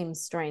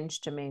seems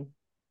strange to me.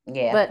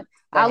 Yeah. But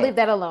Go I'll ahead. leave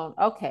that alone.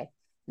 Okay.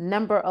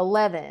 Number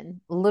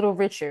 11, Little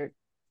Richard.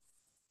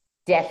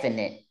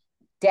 Definite.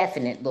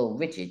 Definite little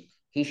Richard.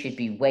 He should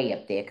be way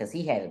up there because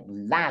he had a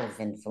lot of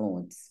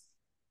influence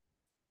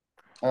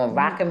on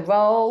rock Mm, and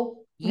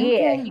roll.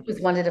 Yeah, okay. he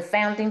was one of the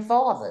founding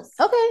fathers.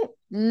 Okay.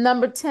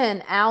 Number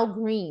 10, Al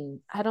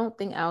Green. I don't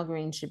think Al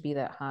Green should be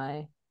that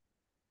high.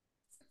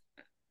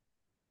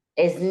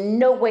 There's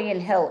no way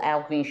in hell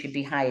Al Green should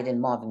be higher than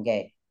Marvin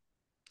Gaye.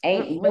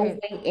 Ain't no Wait.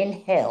 way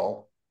in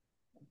hell.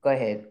 Go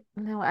ahead.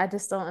 No, I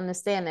just don't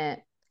understand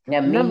that.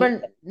 Now, me,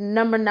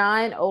 Number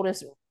 9,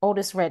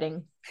 Otis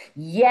Redding.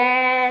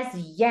 yes,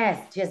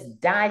 yes, just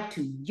died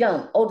too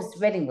young. Otis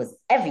Redding was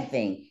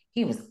everything.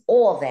 He was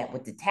all that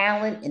with the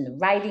talent and the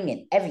writing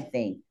and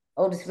everything.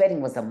 Otis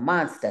Redding was a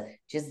monster,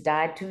 just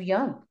died too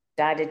young.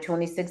 Died at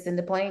 26 in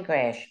the plane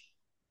crash.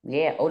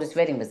 Yeah, Otis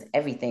Redding was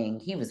everything.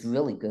 He was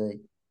really good.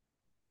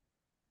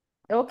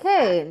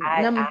 Okay.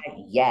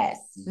 Yes,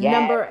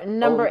 yes,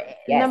 Otis,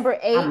 yes. Number I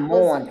 8 was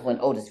mourned when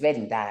Otis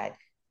Redding died.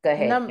 Go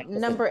ahead. I was a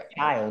number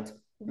child.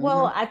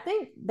 well, Mm-hmm. I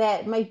think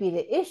that might be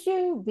the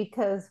issue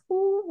because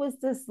who was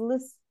this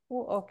list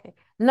for? Okay.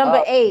 Number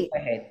Oh, go 8.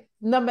 ahead.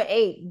 Number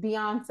 8,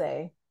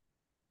 Beyonce.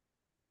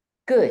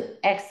 Good,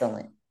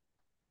 excellent.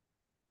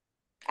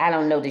 I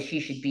don't know that she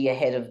should be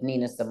ahead of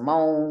Nina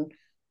Simone.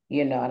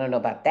 I don't know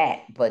about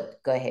that,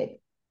 but go ahead.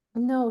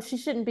 No, she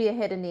shouldn't be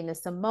ahead of Nina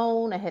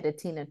Simone, ahead of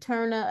Tina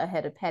Turner,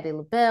 ahead of Patti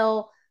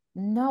LaBelle.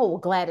 No,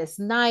 Gladys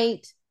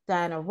Knight,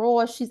 Diana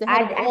Ross. She's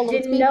ahead of I all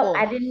those didn't know.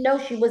 I people didn't know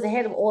she was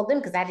ahead of all them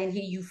because I didn't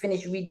hear you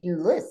finish reading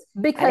the list.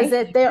 I because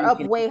didn't hear they're you up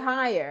finish. way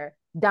higher.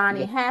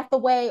 Donny Yeah.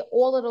 Hathaway,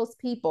 all of those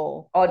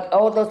people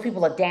All those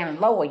people are down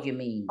lower, you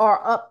mean?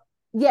 are up.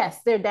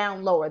 Yes, they're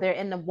down lower. They're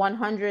in the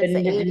 100s,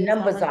 the The 80s,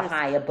 numbers are 100s.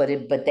 higher,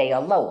 but they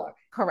are lower.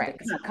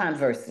 Correct.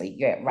 Conversely,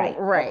 yeah, right.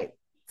 Okay. Right.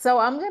 So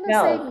I'm gonna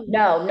say No,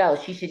 no, no,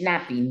 she should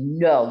not be.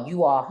 No,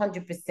 you are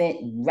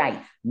 100%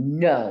 right.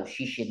 No,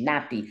 she should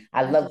not be.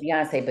 I love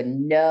Beyonce, but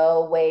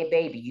no way,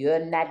 baby.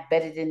 You're not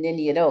better than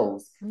any of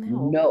those.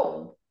 no.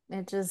 No.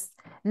 It just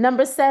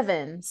number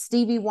seven,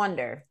 Stevie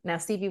Wonder. Now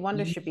Stevie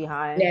Wonder should be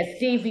high. Now,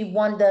 Stevie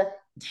Wonder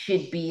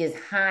should be as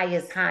high,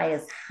 as high,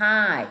 as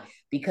high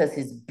because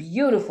his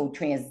beautiful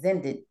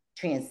transcendent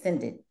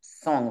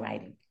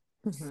songwriting.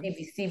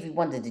 Mhm. Stevie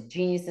Wonder, the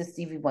genius of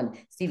Stevie Wonder.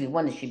 Stevie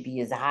Wonder should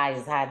be as high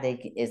as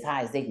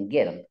they can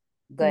get him.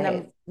 Go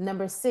ahead.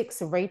 Number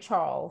six, Ray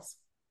Charles.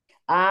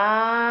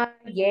 Ah,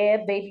 yeah,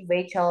 baby,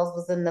 Ray Charles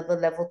was another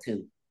level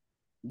too.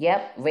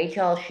 Yep, Ray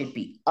Charles should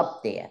be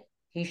up there.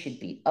 He should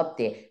be up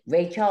there.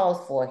 Ray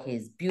Charles, for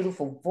his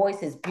beautiful voice,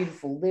 his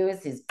beautiful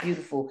lyrics, his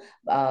beautiful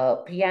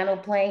piano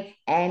playing,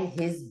 and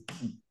his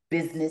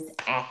business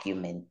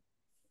acumen.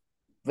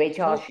 Ray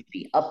Charles Oh, should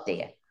be up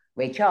there.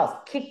 Ray Charles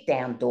kicked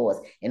down doors,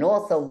 and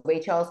also Ray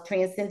Charles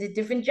transcended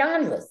different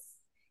genres.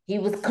 He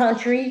was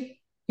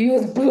country, he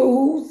was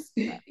blues,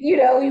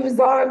 he was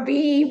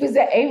R&B, he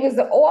was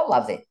all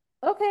of it.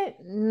 okay.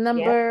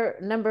 Yeah.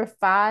 Number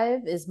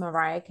five is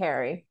Mariah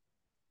Carey.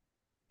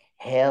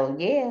 Hell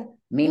yeah.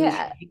 Mimi should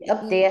Yeah, be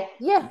up there.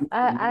 yeah,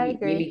 I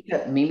agree.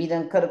 Mimi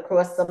done cut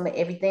across some of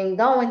everything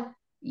going.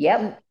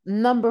 Yep.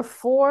 Number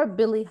four,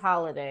 Billie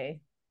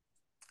Holiday.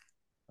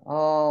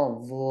 Oh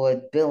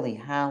Lord, Billie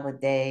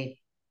Holiday,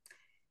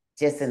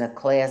 just in a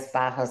class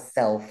by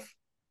herself.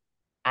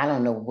 I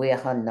don't know where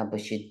her number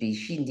should be.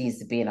 She needs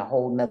to be in a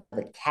whole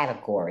nother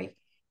category.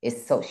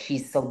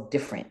 She's so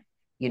different.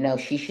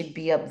 She should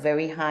be up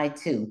very high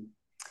too,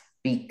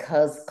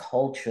 because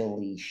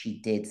culturally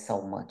she did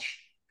so much.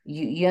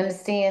 You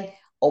understand?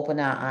 Open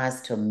our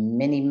eyes to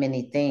many,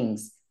 many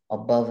things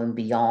above and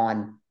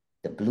beyond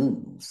the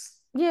blues,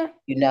 Yeah.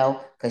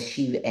 because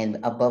and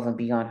above and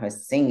beyond her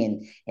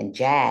singing and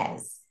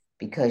jazz,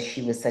 because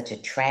she was such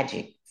a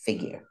tragic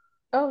figure.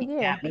 Oh You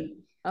yeah. got me?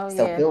 Oh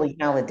So yeah. Billie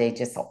Holiday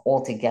just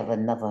altogether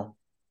another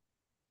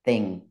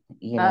thing,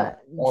 Uh,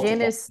 altogether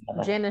Janis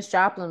another. Janis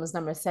Joplin was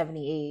number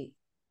 78.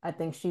 I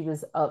think she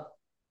was up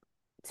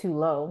too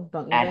low,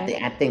 don't you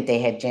think? I think they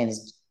had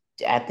Janice.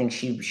 I think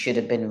she should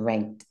have been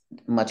ranked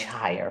much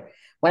higher.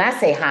 When I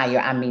say higher,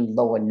 I mean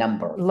lower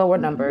number. Lower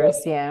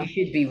numbers, She yeah.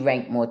 should be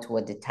ranked more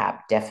toward the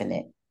top.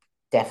 Definite,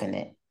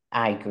 definite.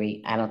 I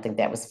agree. I don't think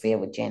that was fair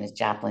with Janis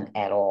Joplin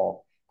at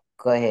all.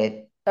 Go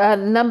ahead.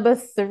 Number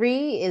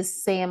three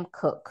is Sam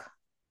Cooke.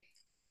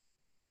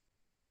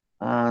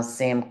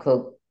 Sam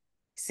Cooke.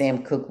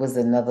 Sam Cooke was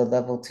another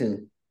level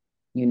too.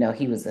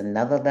 He was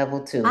another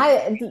level too.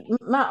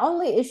 My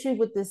only issue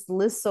with this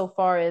list so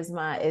far is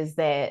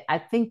that I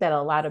think that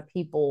a lot of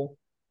people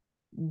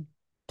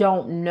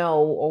don't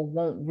know or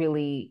won't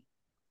really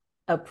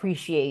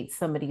appreciate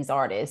some of these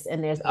artists.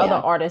 And there's other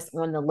Yeah, artists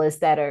on the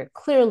list that are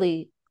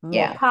clearly more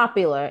yeah.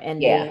 popular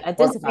and Yeah. they Well,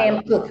 identify Sam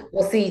with more. Cooke.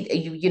 Well,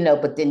 see,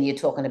 but then you're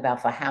talking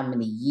about for how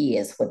many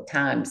years, what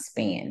time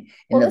span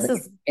Well, this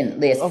is in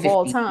the last of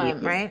all 50 time,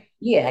 years. right?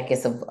 Yeah, I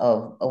guess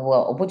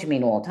well, what do you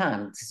mean all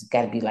time? It's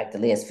got to be like the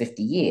last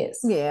 50 years,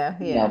 Yeah,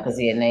 yeah. because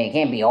it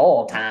can't be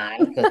all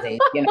time because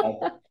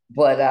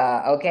but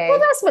Well, okay.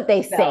 that's what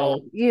they say, So,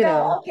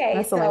 so okay,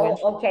 that's the so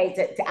language.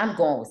 okay, I'm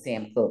going with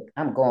Sam Cooke.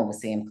 I'm going with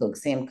Sam Cooke.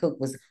 Sam Cooke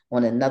was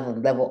on another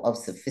level of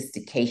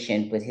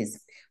sophistication with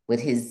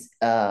his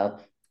uh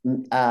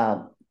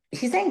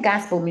he sang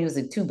gospel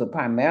music too, but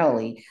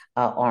primarily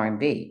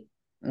R&B.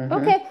 Mm-hmm.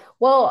 Okay.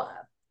 Well,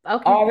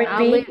 okay. I'll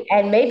leave. R&B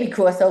and maybe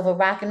crossover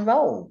rock and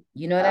roll.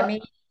 You know what I Uh,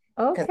 mean?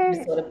 Because he was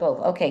okay. sort of both.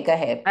 Okay, go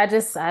ahead.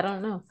 I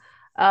don't know.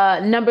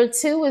 Number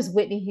two is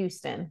Whitney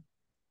Houston.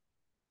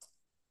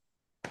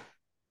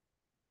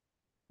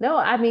 No,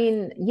 I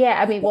mean,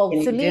 yeah, I mean, What well,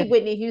 can to you me, do?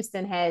 Whitney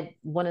Houston had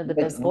one of the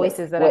What best what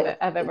voices that what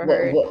I've ever what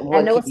heard. what, I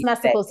what know can it's you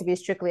not say? supposed to be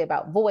strictly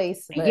about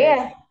voice, but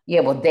Yeah,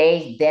 yeah. Well,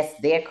 that's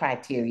their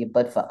criteria.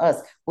 But for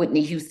us,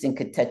 Whitney Houston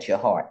could touch your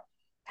heart.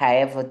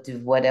 However, do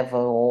whatever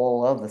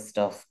all other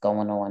stuff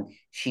going on,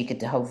 she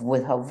could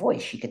with her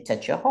voice, she could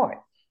touch your heart.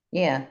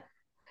 Yeah.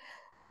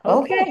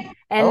 okay. Okay.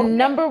 And Okay.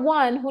 number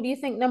one, who do you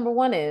think number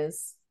one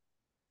is?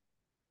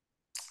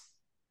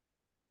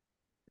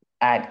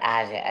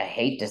 I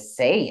hate to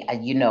say,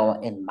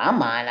 in my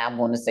mind, I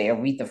want to say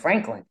Aretha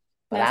Franklin,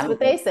 but I That's don't what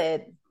they think.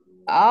 said.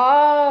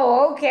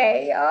 Oh,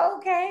 okay,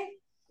 okay.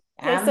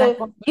 Okay, I'm not so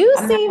going. you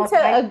I'm not seem going to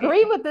to fight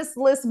agree you. with this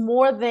list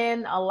more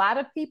than a lot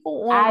of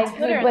people on I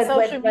Twitter agree, and but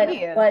social but but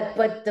media. but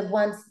but the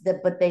ones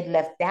but they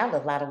left out a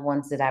lot of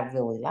ones that I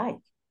really like.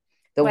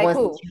 The Like ones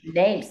that who? you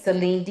named,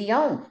 Celine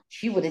Dion,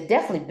 she would have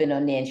definitely been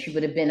on there, and she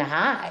would have been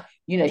high.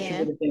 She Yeah,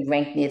 would have been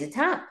ranked near the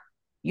top.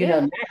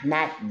 yeah,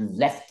 Not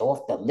left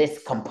off the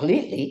list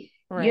completely.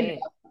 right.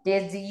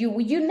 There's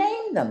you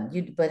name them.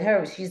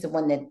 But she's the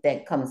one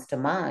that comes to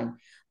mind.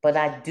 But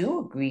I do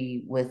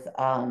agree with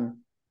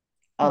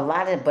a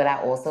lot of, but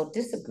I also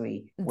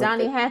disagree with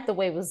Donny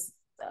Hathaway was,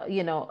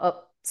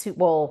 up to,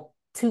 well,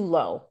 too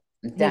low.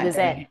 He was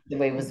at Donny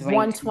Hathaway was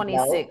ranked too low.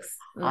 126.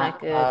 Not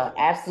good.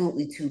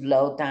 Absolutely too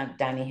low.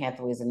 Donny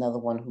Hathaway is another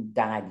one who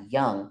died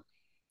young,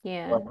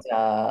 Yeah.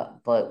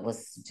 but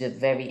was just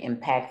very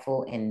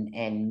impactful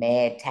and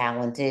mad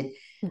talented.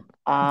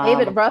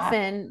 David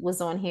Ruffin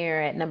was on here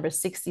at number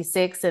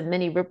 66 and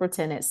Minnie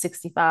Riperton at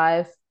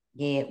 65.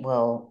 Yeah,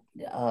 well,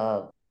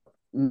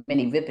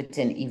 Minnie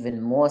Riperton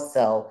even more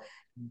so,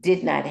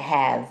 did not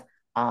have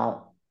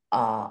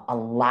a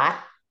lot,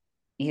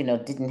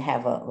 didn't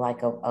have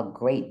a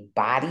great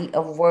body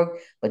of work,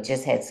 but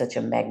just had such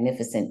a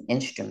magnificent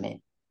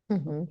instrument,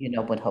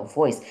 Mm-hmm. with her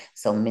voice.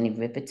 So Minnie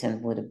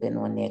Riperton would have been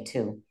on there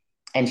too.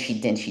 And she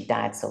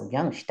died so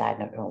young. She died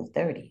in her early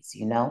 30s.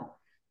 Yeah.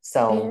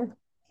 So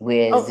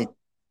whereas it,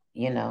 Oh,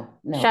 no,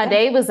 go ahead.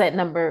 Sade was at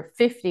number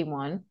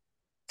 51.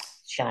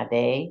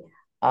 Sade.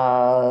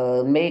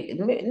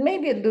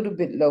 Maybe a little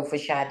bit low for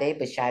Sade,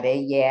 but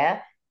Sade,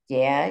 yeah,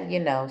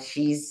 yeah,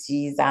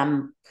 she's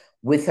I'm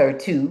with her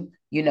too,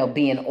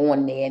 being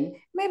on there and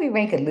maybe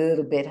rank a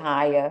little bit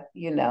higher.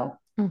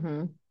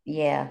 Mm-hmm.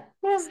 Yeah.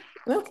 Yeah.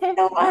 Okay.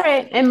 So, All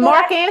right. And so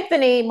Mark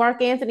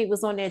Anthony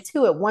was on there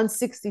too at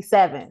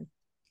 167.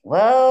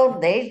 well,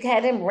 they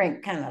had him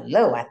ranked kind of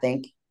low, I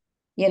think.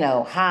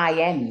 High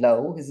and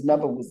low. His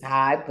number was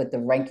high, but the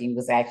ranking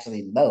was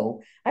actually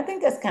low. I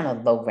think that's kind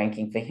of low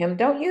ranking for him,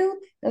 don't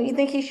you? Don't you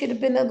think he should have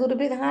been a little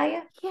bit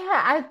higher?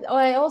 Yeah,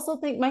 I also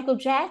think Michael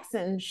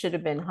Jackson should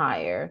have been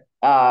higher.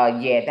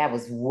 Yeah, that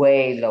was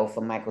way low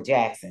for Michael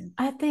Jackson.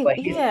 I think, But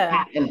how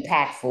yeah.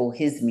 impactful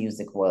his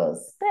music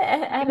was.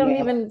 I You don't know,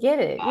 even get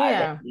it.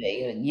 Yeah.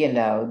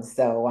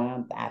 so I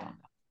don't know.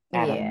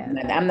 I don't Yeah.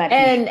 know. I'm not too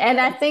sure. And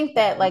I think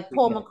that like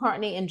Paul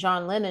McCartney and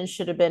John Lennon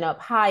should have been up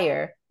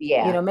higher.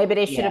 Yeah, Maybe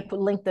they should yeah. have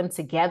linked them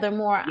together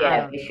more. I Yeah,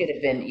 don't it know. should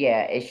have been,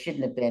 yeah, it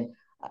shouldn't have been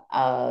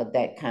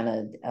that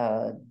kind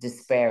of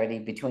disparity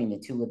between the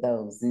two of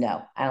those.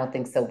 No, I don't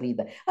think so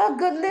either. Oh,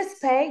 good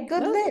list, Pay.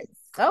 Good No. list.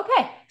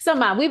 Okay. So,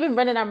 Mom, we've been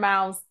running our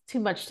mouths too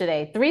much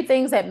today. Three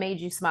things that made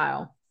you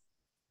smile.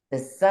 The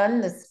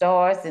sun, the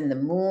stars, and the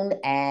moon,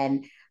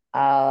 and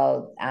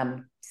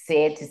I'm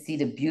sad to see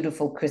the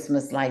beautiful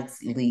Christmas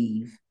lights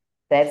leave.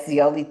 That's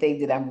the only thing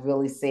that I'm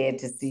really sad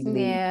to see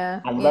leave. Yeah.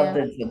 I love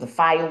Yeah. the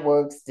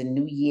fireworks, the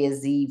New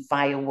Year's Eve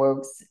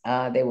fireworks.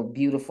 They were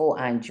beautiful.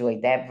 I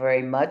enjoyed that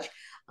very much.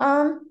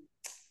 Um,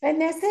 and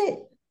that's it.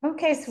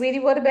 Okay, sweetie,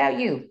 what about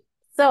you?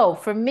 So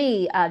for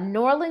me,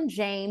 Norland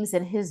James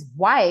and his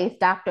wife,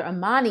 Dr.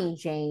 Amani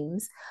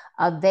James,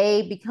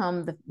 they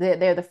become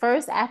they're the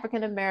first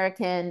African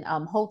American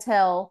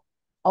hotel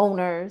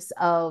owners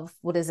of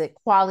what is it,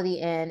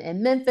 Quality Inn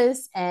in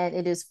Memphis, and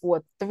it is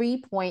for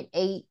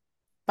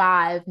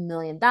 $3.85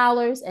 million,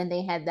 and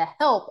they had the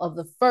help of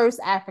the first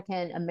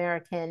African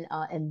American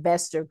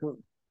investor group,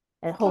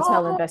 a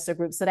hotel Oh, investor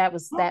group. So that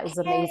was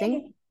amazing.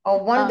 okay. Oh,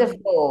 Um,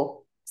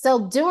 wonderful.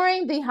 so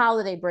during the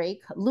holiday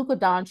break, Luka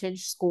Doncic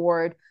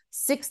scored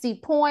 60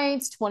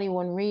 points,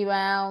 21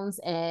 rebounds,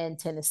 and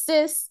 10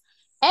 assists.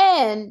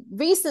 And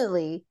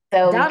recently,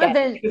 So we got the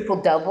Donovan,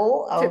 triple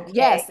double. Okay.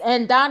 yes,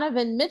 and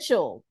Donovan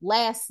Mitchell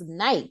last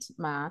night,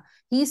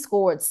 he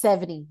scored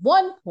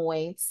 71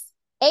 points,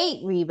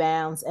 8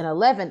 rebounds, and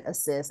 11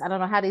 assists. I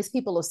don't know how these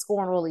people are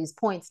scoring all these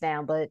points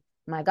down, but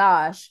my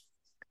gosh.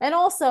 And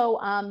also,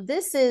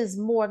 this is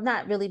more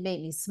not really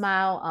made me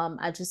smile.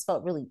 I just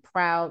felt really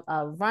proud.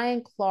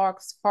 Ryan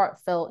Clark's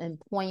heartfelt and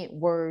poignant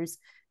words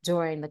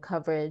during the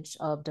coverage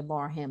of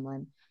Damar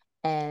Hamlin,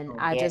 and Oh,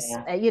 I just,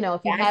 yeah. if you Yeah, I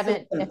saw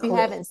haven't, some if you clips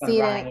haven't from seen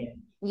it,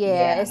 Ryan.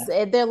 yeah,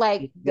 Yeah, they're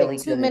like he's really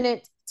 2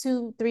 minute, good.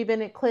 2 3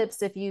 minute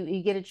clips. If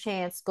you get a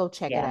chance, go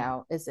check it Yeah.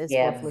 out. It's worth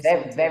Yeah, listening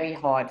very, to. very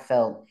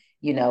heartfelt,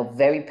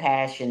 very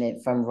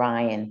passionate from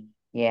Ryan.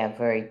 Yeah,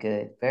 very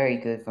good. Very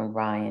good from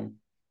Ryan.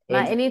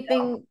 My And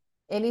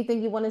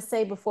anything you want to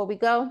say before we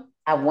go?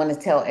 I want to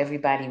tell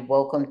everybody,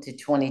 welcome to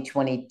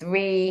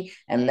 2023,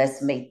 and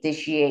let's make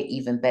this year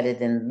even better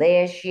than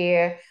last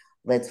year.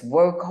 Let's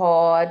work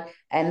hard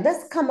and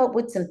let's come up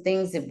with some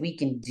things that we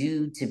can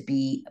do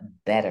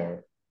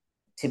better,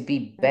 to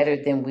be better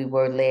than we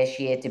were last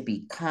year, to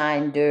be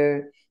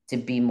kinder, to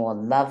be more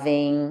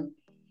loving,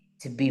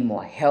 to be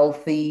more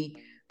healthy.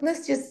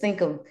 Let's just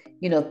think of,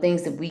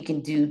 things that we can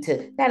do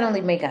to not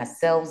only make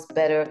ourselves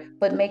better,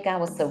 but make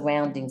our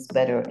surroundings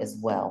better as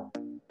well.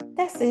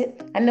 That's it.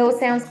 I know it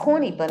sounds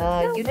corny, but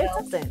No, it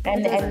doesn't. It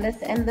and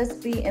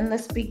doesn't.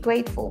 let's be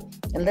grateful.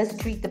 And let's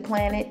treat the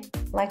planet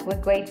like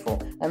we're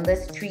grateful. And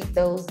let's treat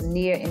those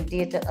near and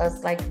dear to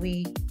us like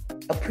we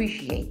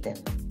appreciate them.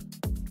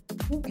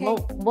 Okay.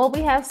 Well, we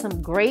have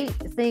some great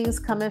things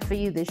coming for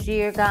you this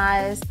year,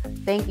 guys.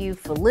 Thank you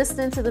for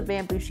listening to the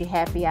Bambushi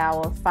Happy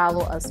Hour.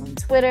 Follow us on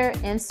Twitter,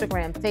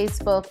 Instagram,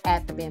 Facebook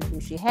at the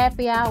Bambushi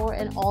Happy Hour,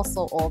 and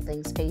also All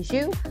Things Pays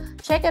You.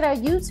 Check out our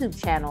YouTube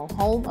channel,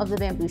 home of the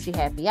Bambushi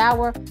Happy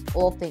Hour,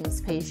 All Things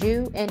Pays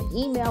You, and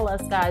email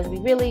us, guys. We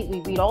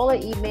read all the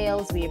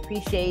emails. We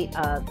appreciate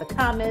the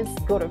comments,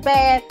 good or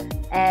bad,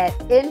 at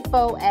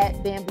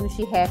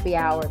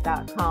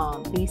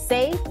info@bambushihappyhour.com. Be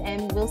safe,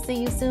 and we'll see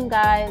you soon,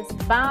 guys.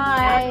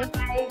 Bye.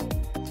 Bye.